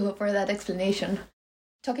 Thank you for that explanation.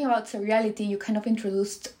 Talking about seriality, you kind of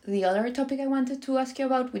introduced the other topic I wanted to ask you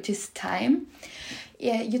about, which is time.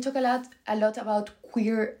 Yeah, you talk a lot about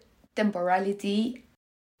queer temporality.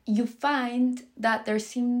 You find that there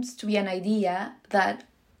seems to be an idea that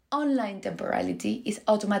online temporality is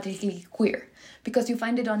automatically queer because you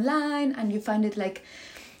find it online and you find it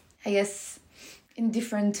in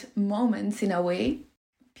different moments in a way.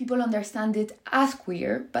 People understand it as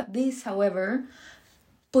queer, but this, however,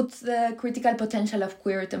 puts the critical potential of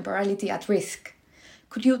queer temporality at risk.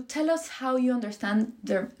 Could you tell us how you understand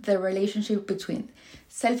the relationship between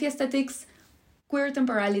selfie aesthetics, queer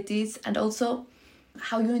temporalities, and also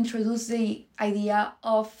how you introduce the idea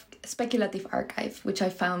of speculative archive, which I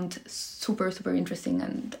found super, super interesting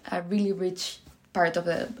and a really rich part of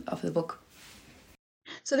the book?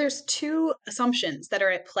 So there's two assumptions that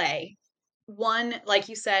are at play. One, like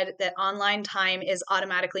you said, that online time is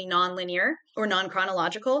automatically nonlinear or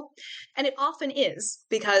non-chronological. And it often is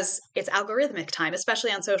because it's algorithmic time,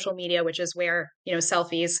 especially on social media, which is where,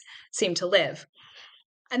 selfies seem to live.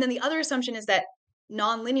 And then the other assumption is that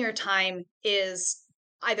nonlinear time is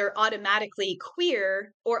either automatically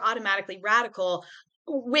queer or automatically radical,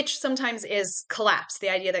 which sometimes is collapsed, the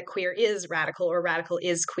idea that queer is radical or radical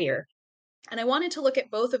is queer. And I wanted to look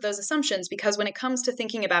at both of those assumptions because when it comes to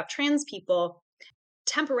thinking about trans people,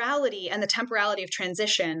 temporality and the temporality of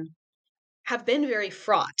transition have been very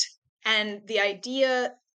fraught. And the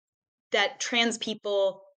idea that trans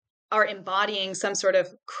people are embodying some sort of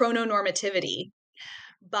chrononormativity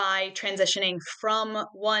by transitioning from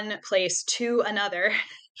one place to another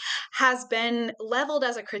has been leveled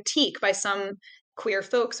as a critique by some queer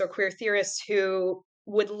folks or queer theorists who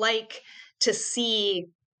would like to see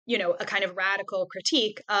a kind of radical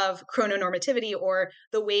critique of chrononormativity or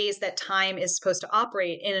the ways that time is supposed to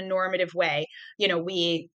operate in a normative way.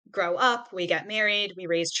 We grow up, we get married, we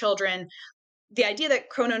raise children. the idea that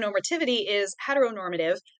chrononormativity is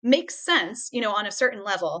heteronormative makes sense, on a certain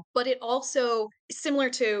level, but it also, similar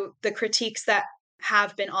to the critiques that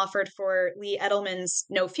have been offered for Lee Edelman's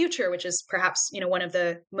No Future, which is perhaps, one of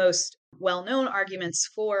the most well-known arguments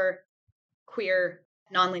for queer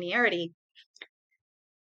nonlinearity,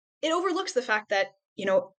 it overlooks the fact that,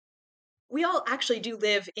 we all actually do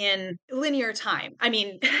live in linear time. I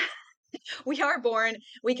mean, we are born,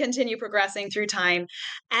 we continue progressing through time,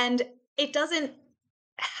 and it doesn't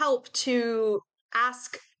help to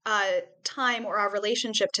ask time or our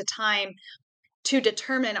relationship to time to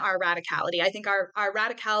determine our radicality. I think our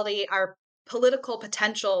radicality, our political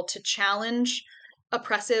potential to challenge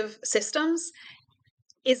oppressive systems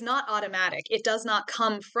is not automatic. It does not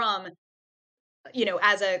come from,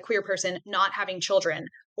 as a queer person, not having children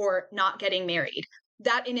or not getting married.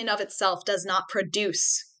 That in and of itself does not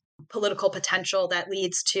produce political potential that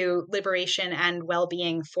leads to liberation and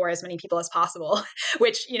well-being for as many people as possible,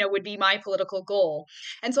 which, would be my political goal.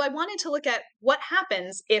 And so I wanted to look at what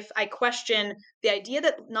happens if I question the idea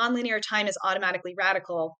that nonlinear time is automatically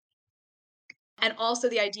radical, and also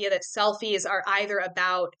the idea that selfies are either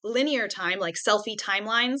about linear time, like selfie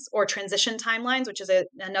timelines, or transition timelines, which is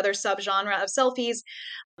another subgenre of selfies.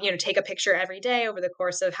 Take a picture every day over the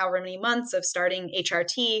course of however many months of starting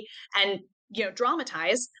HRT and,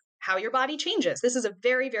 dramatize how your body changes. This is a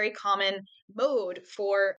very, very common mode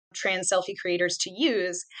for trans selfie creators to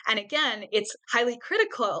use. And again, it's highly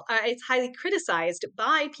critical. It's highly criticized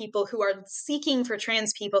by people who are seeking for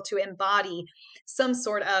trans people to embody some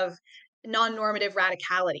sort of non-normative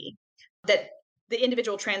radicality that the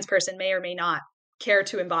individual trans person may or may not care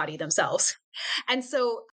to embody themselves. And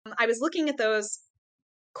so I was looking at those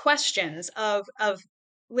questions of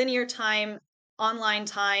linear time, online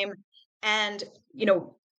time, and,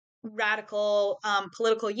 radical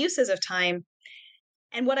political uses of time.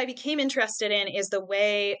 And what I became interested in is the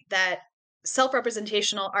way that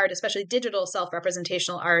self-representational art, especially digital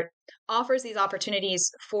self-representational art, offers these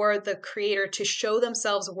opportunities for the creator to show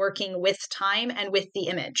themselves working with time and with the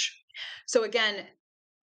image. So again,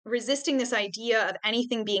 resisting this idea of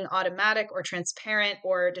anything being automatic or transparent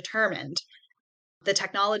or determined. The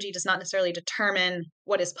technology does not necessarily determine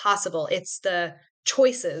what is possible. It's the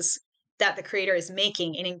choices that the creator is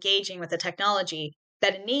making in engaging with the technology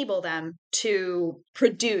that enable them to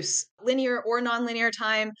produce linear or nonlinear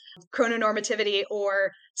time, chrononormativity,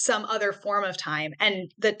 or some other form of time.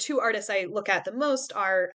 And the two artists I look at the most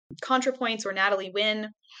are ContraPoints or Natalie Wynn.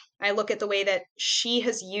 I look at the way that she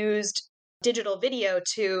has used digital video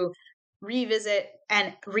to revisit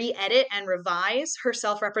and re-edit and revise her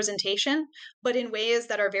self-representation, but in ways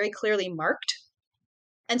that are very clearly marked.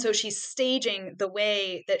 And so she's staging the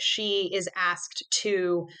way that she is asked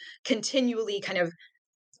to continually kind of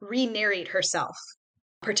re-narrate herself,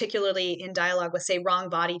 particularly in dialogue with, say, wrong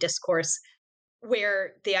body discourse,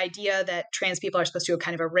 where the idea that trans people are supposed to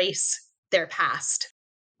kind of erase their past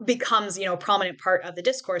becomes, a prominent part of the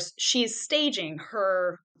discourse. She's staging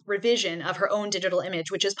her revision of her own digital image,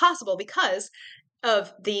 which is possible because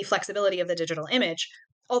of the flexibility of the digital image.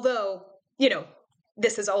 Although,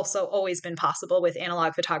 this has also always been possible with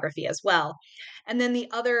analog photography as well. And then the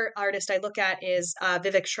other artist I look at is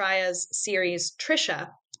Vivek Shraya's series Trisha,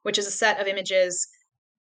 which is a set of images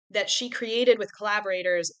that she created with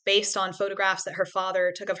collaborators based on photographs that her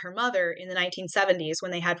father took of her mother in the 1970s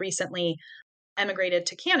when they had recently emigrated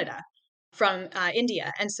to Canada from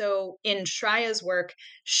India. And so in Shraya's work,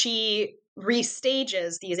 she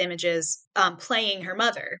restages these images playing her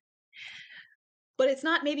mother. But it's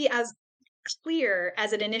not maybe as clear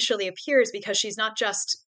as it initially appears, because she's not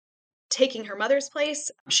just taking her mother's place,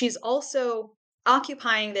 she's also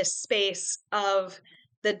occupying this space of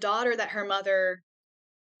the daughter that her mother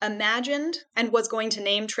imagined and was going to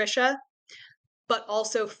name Trisha, but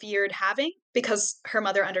also feared having, because her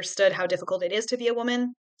mother understood how difficult it is to be a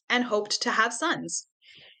woman and hoped to have sons.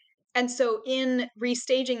 And so in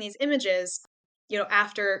restaging these images,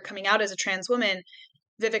 after coming out as a trans woman,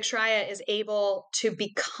 Vivek Shraya is able to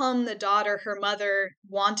become the daughter her mother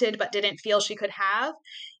wanted but didn't feel she could have,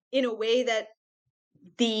 in a way that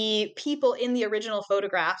the people in the original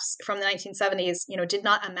photographs from the 1970s, did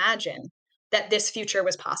not imagine that this future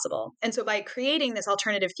was possible. And so by creating this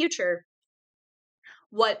alternative future,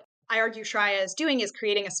 what I argue Shraya is doing is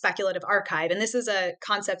creating a speculative archive. And this is a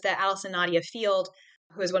concept that Alison Nadia Field,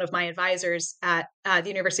 who is one of my advisors at the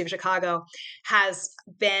University of Chicago, has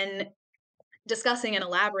been discussing and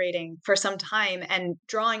elaborating for some time, and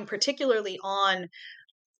drawing particularly on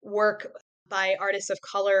work by artists of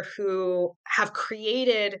color who have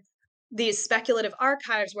created these speculative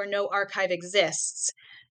archives where no archive exists.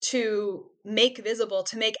 to make visible,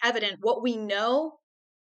 to make evident what we know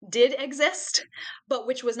did exist, but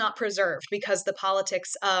which was not preserved because the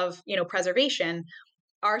politics of, preservation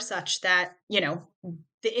are such that,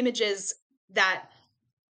 the images that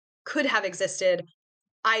could have existed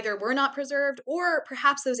either were not preserved or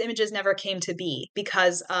perhaps those images never came to be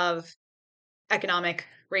because of economic,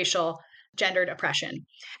 racial, gendered oppression.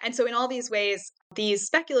 And so in all these ways, these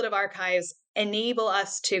speculative archives enable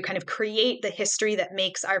us to kind of create the history that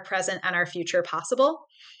makes our present and our future possible.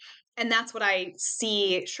 And that's what I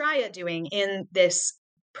see Shreya doing in this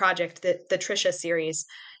project, the Trisha series,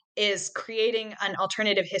 is creating an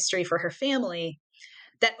alternative history for her family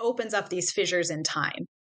that opens up these fissures in time.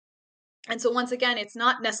 And so once again, it's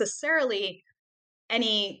not necessarily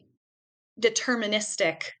any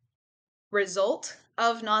deterministic result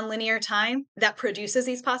of nonlinear time that produces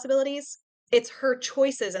these possibilities. It's her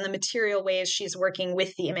choices and the material ways she's working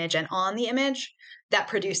with the image and on the image that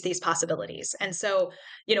produce these possibilities. And so,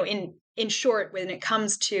 in short, when it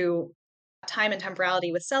comes to time and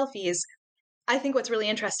temporality with selfies, I think what's really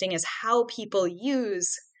interesting is how people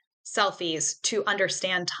use selfies to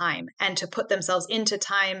understand time and to put themselves into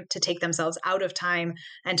time, to take themselves out of time,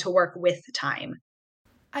 and to work with time.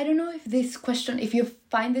 I don't know if you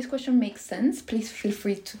find this question makes sense, please feel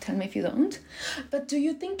free to tell me if you don't. But do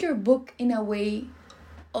you think your book, in a way,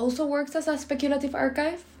 also works as a speculative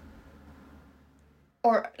archive?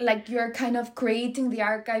 Or like you're kind of creating the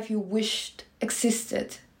archive you wished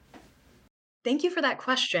existed? Thank you for that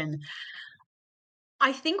question.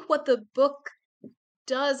 I think what the book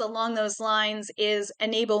does along those lines is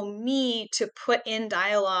enable me to put in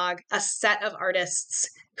dialogue a set of artists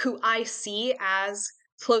who I see as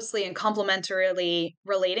closely and complementarily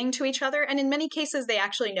relating to each other. And in many cases, they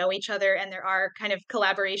actually know each other, and there are kind of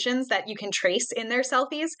collaborations that you can trace in their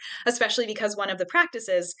selfies, especially because one of the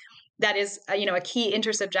practices that is, a key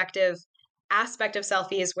intersubjective aspect of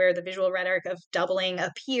selfies where the visual rhetoric of doubling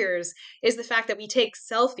appears is the fact that we take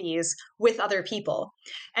selfies with other people.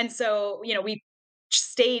 And so, we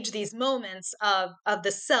stage these moments of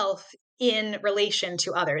the self in relation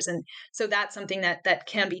to others. And so that's something that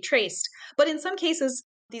can be traced. But in some cases,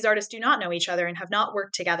 these artists do not know each other and have not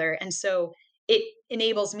worked together. And so it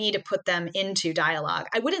enables me to put them into dialogue.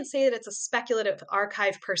 I wouldn't say that it's a speculative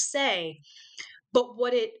archive per se, but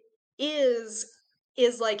what it is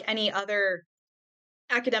like any other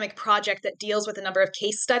academic project that deals with a number of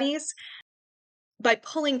case studies. By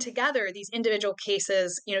pulling together these individual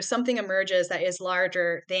cases, something emerges that is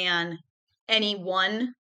larger than any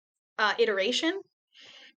one iteration.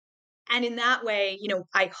 And in that way,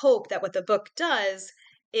 I hope that what the book does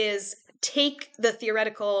is take the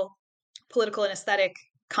theoretical, political, and aesthetic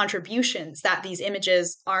contributions that these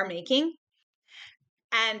images are making,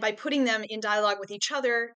 and by putting them in dialogue with each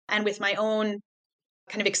other and with my own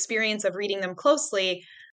kind of experience of reading them closely,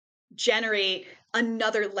 generate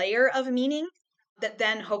another layer of meaning that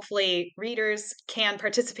then hopefully readers can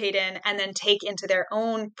participate in and then take into their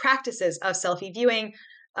own practices of selfie viewing,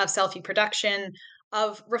 of selfie production,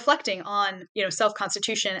 of reflecting on,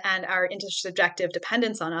 self-constitution and our intersubjective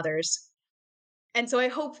dependence on others. And so I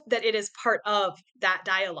hope that it is part of that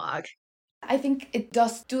dialogue. I think it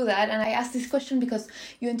does do that. And I ask this question because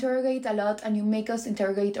you interrogate a lot and you make us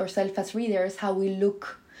interrogate ourselves as readers, how we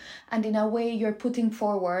look. And in a way, you're putting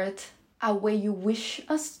forward a way you wish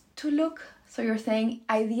us to look. So you're saying,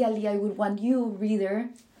 ideally, I would want you, reader,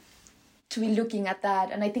 to be looking at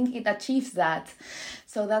that. And I think it achieves that.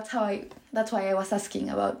 So that's why I was asking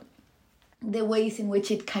about the ways in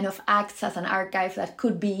which it kind of acts as an archive that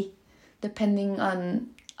could be depending on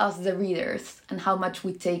us, the readers, and how much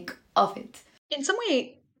we take of it. In some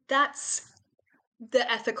way, that's the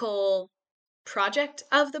ethical project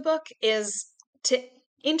of the book, is to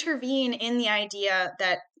intervene in the idea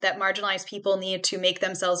that marginalized people need to make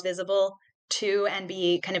themselves visible to and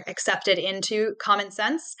be kind of accepted into common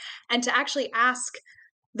sense, and to actually ask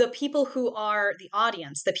the people who are the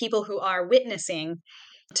audience, the people who are witnessing,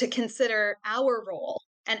 to consider our role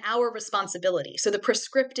and our responsibility. So the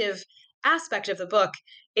prescriptive aspect of the book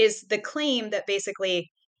is the claim that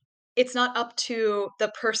basically it's not up to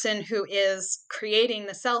the person who is creating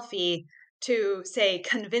the selfie to say,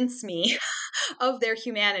 convince me of their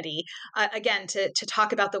humanity. Again, to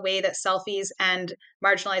talk about the way that selfies and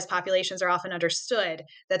marginalized populations are often understood,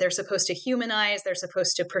 that they're supposed to humanize, they're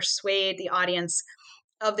supposed to persuade the audience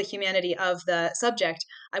of the humanity of the subject.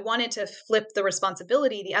 I wanted to flip the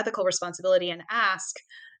responsibility, the ethical responsibility, and ask,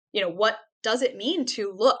 what does it mean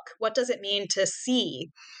to look? What does it mean to see?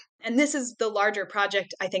 And this is the larger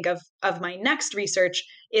project, I think, of my next research,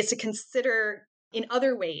 is to consider in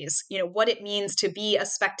other ways, what it means to be a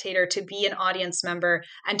spectator, to be an audience member,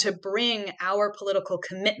 and to bring our political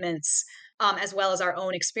commitments, as well as our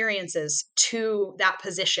own experiences to that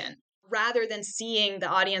position, rather than seeing the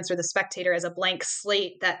audience or the spectator as a blank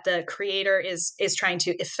slate that the creator is trying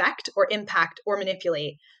to affect or impact or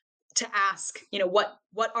manipulate. To ask,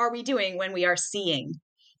 what are we doing when we are seeing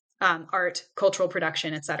art, cultural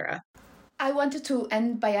production, etc. I wanted to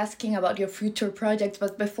end by asking about your future projects,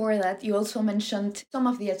 but before that, you also mentioned some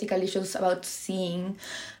of the ethical issues about seeing,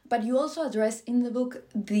 but you also address in the book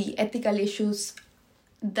the ethical issues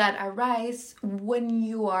that arise when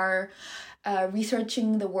you are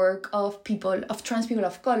researching the work of trans people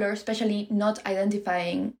of color, especially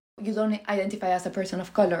you don't identify as a person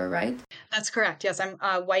of color, right? That's correct. Yes, I'm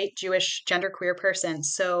a white, Jewish, genderqueer person.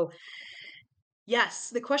 So yes,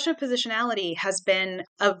 the question of positionality has been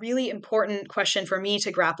a really important question for me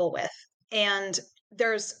to grapple with. And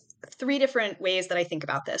there's 3 different ways that I think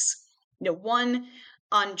about this. One,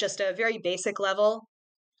 on just a very basic level,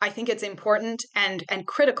 I think it's important and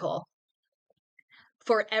critical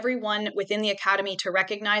for everyone within the academy to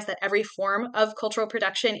recognize that every form of cultural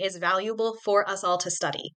production is valuable for us all to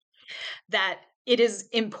study. That it is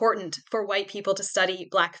important for white people to study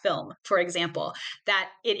Black film, for example, that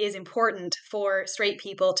it is important for straight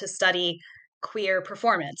people to study queer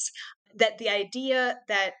performance, that the idea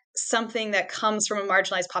that something that comes from a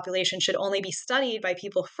marginalized population should only be studied by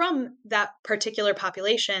people from that particular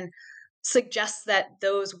population suggests that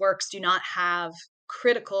those works do not have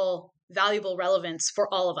critical, valuable relevance for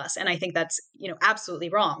all of us. And I think that's, absolutely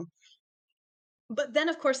wrong. But then,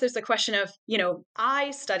 of course, there's the question of,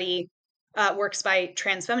 I study works by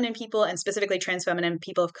trans feminine people, and specifically trans feminine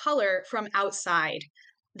people of color, from outside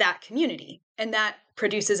that community. And that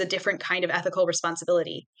produces a different kind of ethical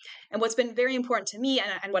responsibility. And what's been very important to me,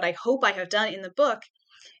 and what I hope I have done in the book,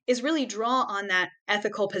 is really draw on that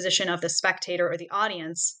ethical position of the spectator or the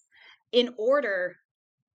audience in order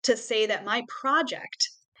to say that my project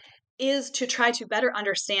is to try to better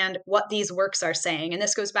understand what these works are saying. And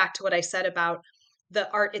this goes back to what I said about the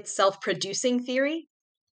art itself producing theory.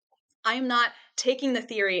 I am not taking the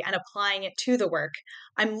theory and applying it to the work.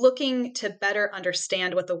 I'm looking to better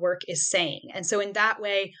understand what the work is saying. And so in that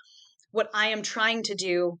way, what I am trying to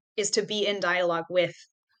do is to be in dialogue with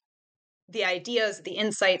the ideas, the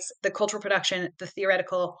insights, the cultural production, the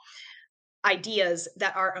theoretical ideas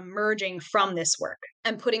that are emerging from this work,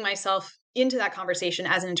 and putting myself into that conversation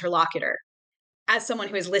as an interlocutor, as someone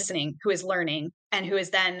who is listening, who is learning, and who is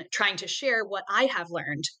then trying to share what I have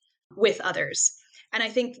learned with others. And I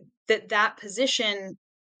think that position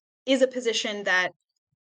is a position that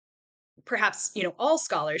perhaps, all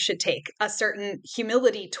scholars should take, a certain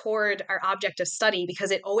humility toward our object of study,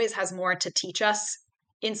 because it always has more to teach us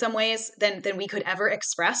in some ways than we could ever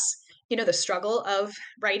express. The struggle of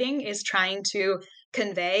writing is trying to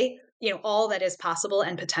convey, all that is possible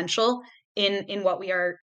and potential in what we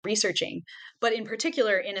are researching. But in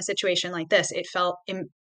particular, in a situation like this, it felt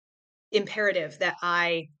imperative that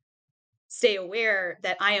I stay aware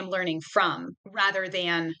that I am learning from, rather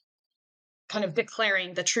than kind of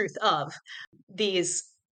declaring the truth of these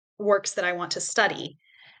works that I want to study.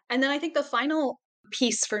 And then I think the final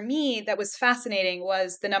piece for me that was fascinating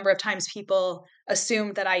was the number of times people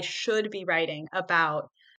assumed that I should be writing about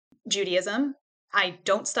Judaism. I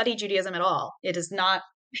don't study Judaism at all. It is not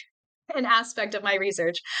an aspect of my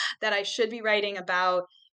research. That I should be writing about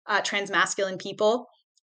transmasculine people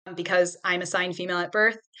because I'm assigned female at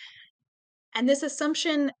birth. And this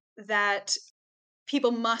assumption that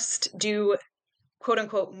people must do, quote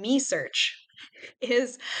unquote, me search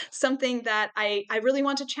is something that I really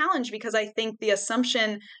want to challenge, because I think the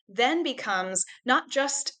assumption then becomes not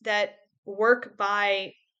just that work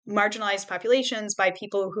by marginalized populations, by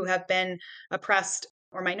people who have been oppressed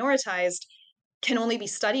or minoritized, can only be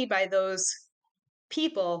studied by those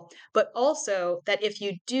people, but also that if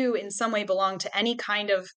you do in some way belong to any kind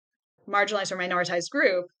of marginalized or minoritized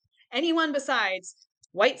group, anyone besides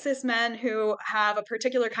white cis men who have a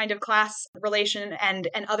particular kind of class relation and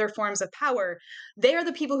other forms of power, they are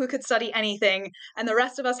the people who could study anything, and the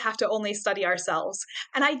rest of us have to only study ourselves.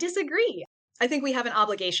 And I disagree. I think we have an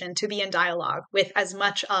obligation to be in dialogue with as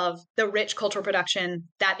much of the rich cultural production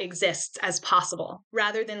that exists as possible,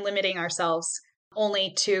 rather than limiting ourselves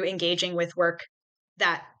only to engaging with work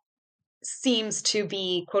that seems to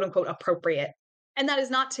be, quote unquote, appropriate. And that is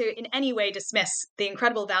not to in any way dismiss the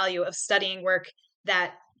incredible value of studying work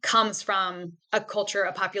that comes from a culture,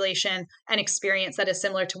 a population, an experience that is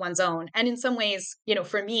similar to one's own. And in some ways,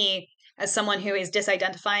 for me, as someone who is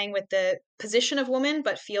disidentifying with the position of woman,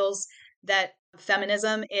 but feels that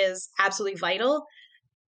feminism is absolutely vital,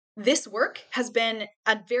 this work has been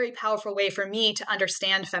a very powerful way for me to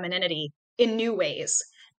understand femininity in new ways.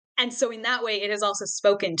 And so in that way, it has also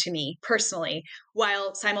spoken to me personally,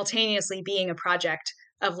 while simultaneously being a project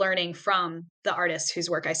of learning from the artists whose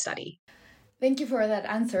work I study. Thank you for that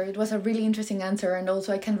answer. It was a really interesting answer, and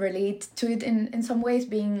also I can relate to it in some ways,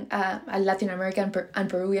 being a Latin American and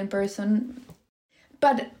Peruvian person.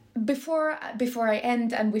 But before I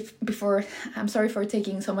end, and before, I'm sorry for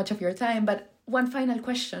taking so much of your time, but one final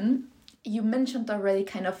question. You mentioned already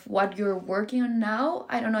kind of what you're working on now.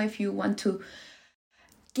 I don't know if you want to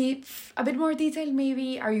give a bit more detail,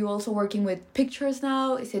 maybe. Are you also working with pictures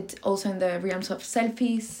now? Is it also in the realms of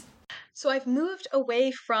selfies? So I've moved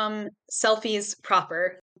away from selfies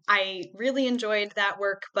proper. I really enjoyed that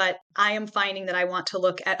work, but I am finding that I want to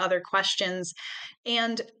look at other questions.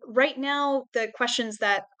 And right now, the questions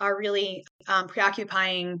that are really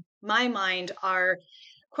preoccupying my mind are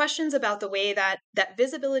questions about the way that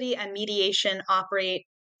visibility and mediation operate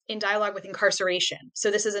in dialogue with incarceration.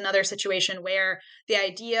 So this is another situation where the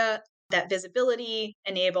idea that visibility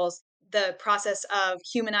enables the process of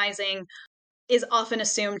humanizing is often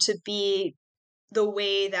assumed to be the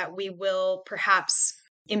way that we will perhaps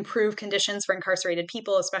improve conditions for incarcerated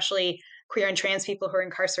people, especially queer and trans people who are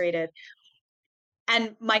incarcerated.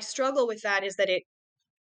 And my struggle with that is that it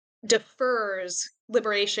defers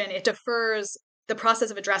liberation, it defers the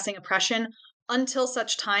process of addressing oppression until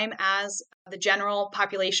such time as the general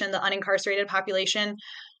population, the unincarcerated population,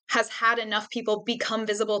 has had enough people become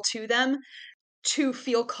visible to them to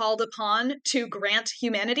feel called upon to grant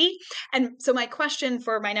humanity. And so my question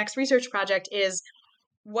for my next research project is,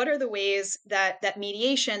 what are the ways that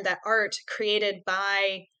mediation, that art created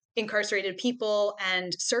by incarcerated people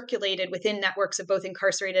and circulated within networks of both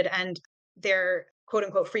incarcerated and their quote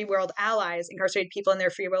unquote free world allies, incarcerated people and their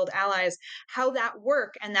free world allies, how that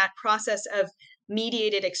work and that process of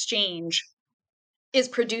mediated exchange is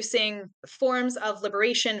producing forms of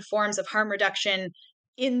liberation, forms of harm reduction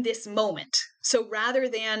in this moment. So rather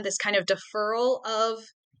than this kind of deferral of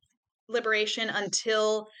liberation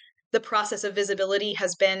until the process of visibility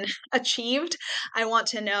has been achieved, I want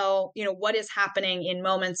to know, what is happening in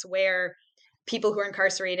moments where people who are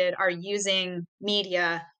incarcerated are using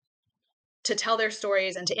media to tell their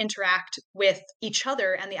stories and to interact with each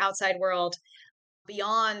other and the outside world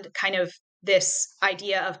beyond kind of this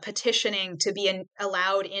idea of petitioning to be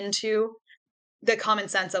allowed into the common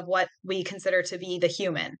sense of what we consider to be the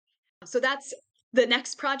human. So that's the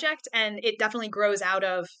next project, and it definitely grows out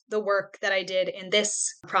of the work that I did in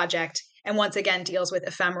this project, and once again deals with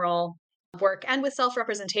ephemeral work and with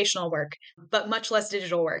self-representational work, but much less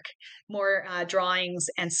digital work, more drawings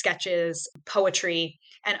and sketches, poetry,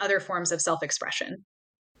 and other forms of self-expression.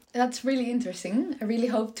 That's really interesting. I really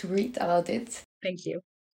hope to read about it. Thank you.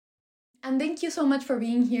 And thank you so much for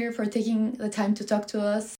being here, for taking the time to talk to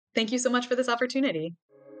us. Thank you so much for this opportunity.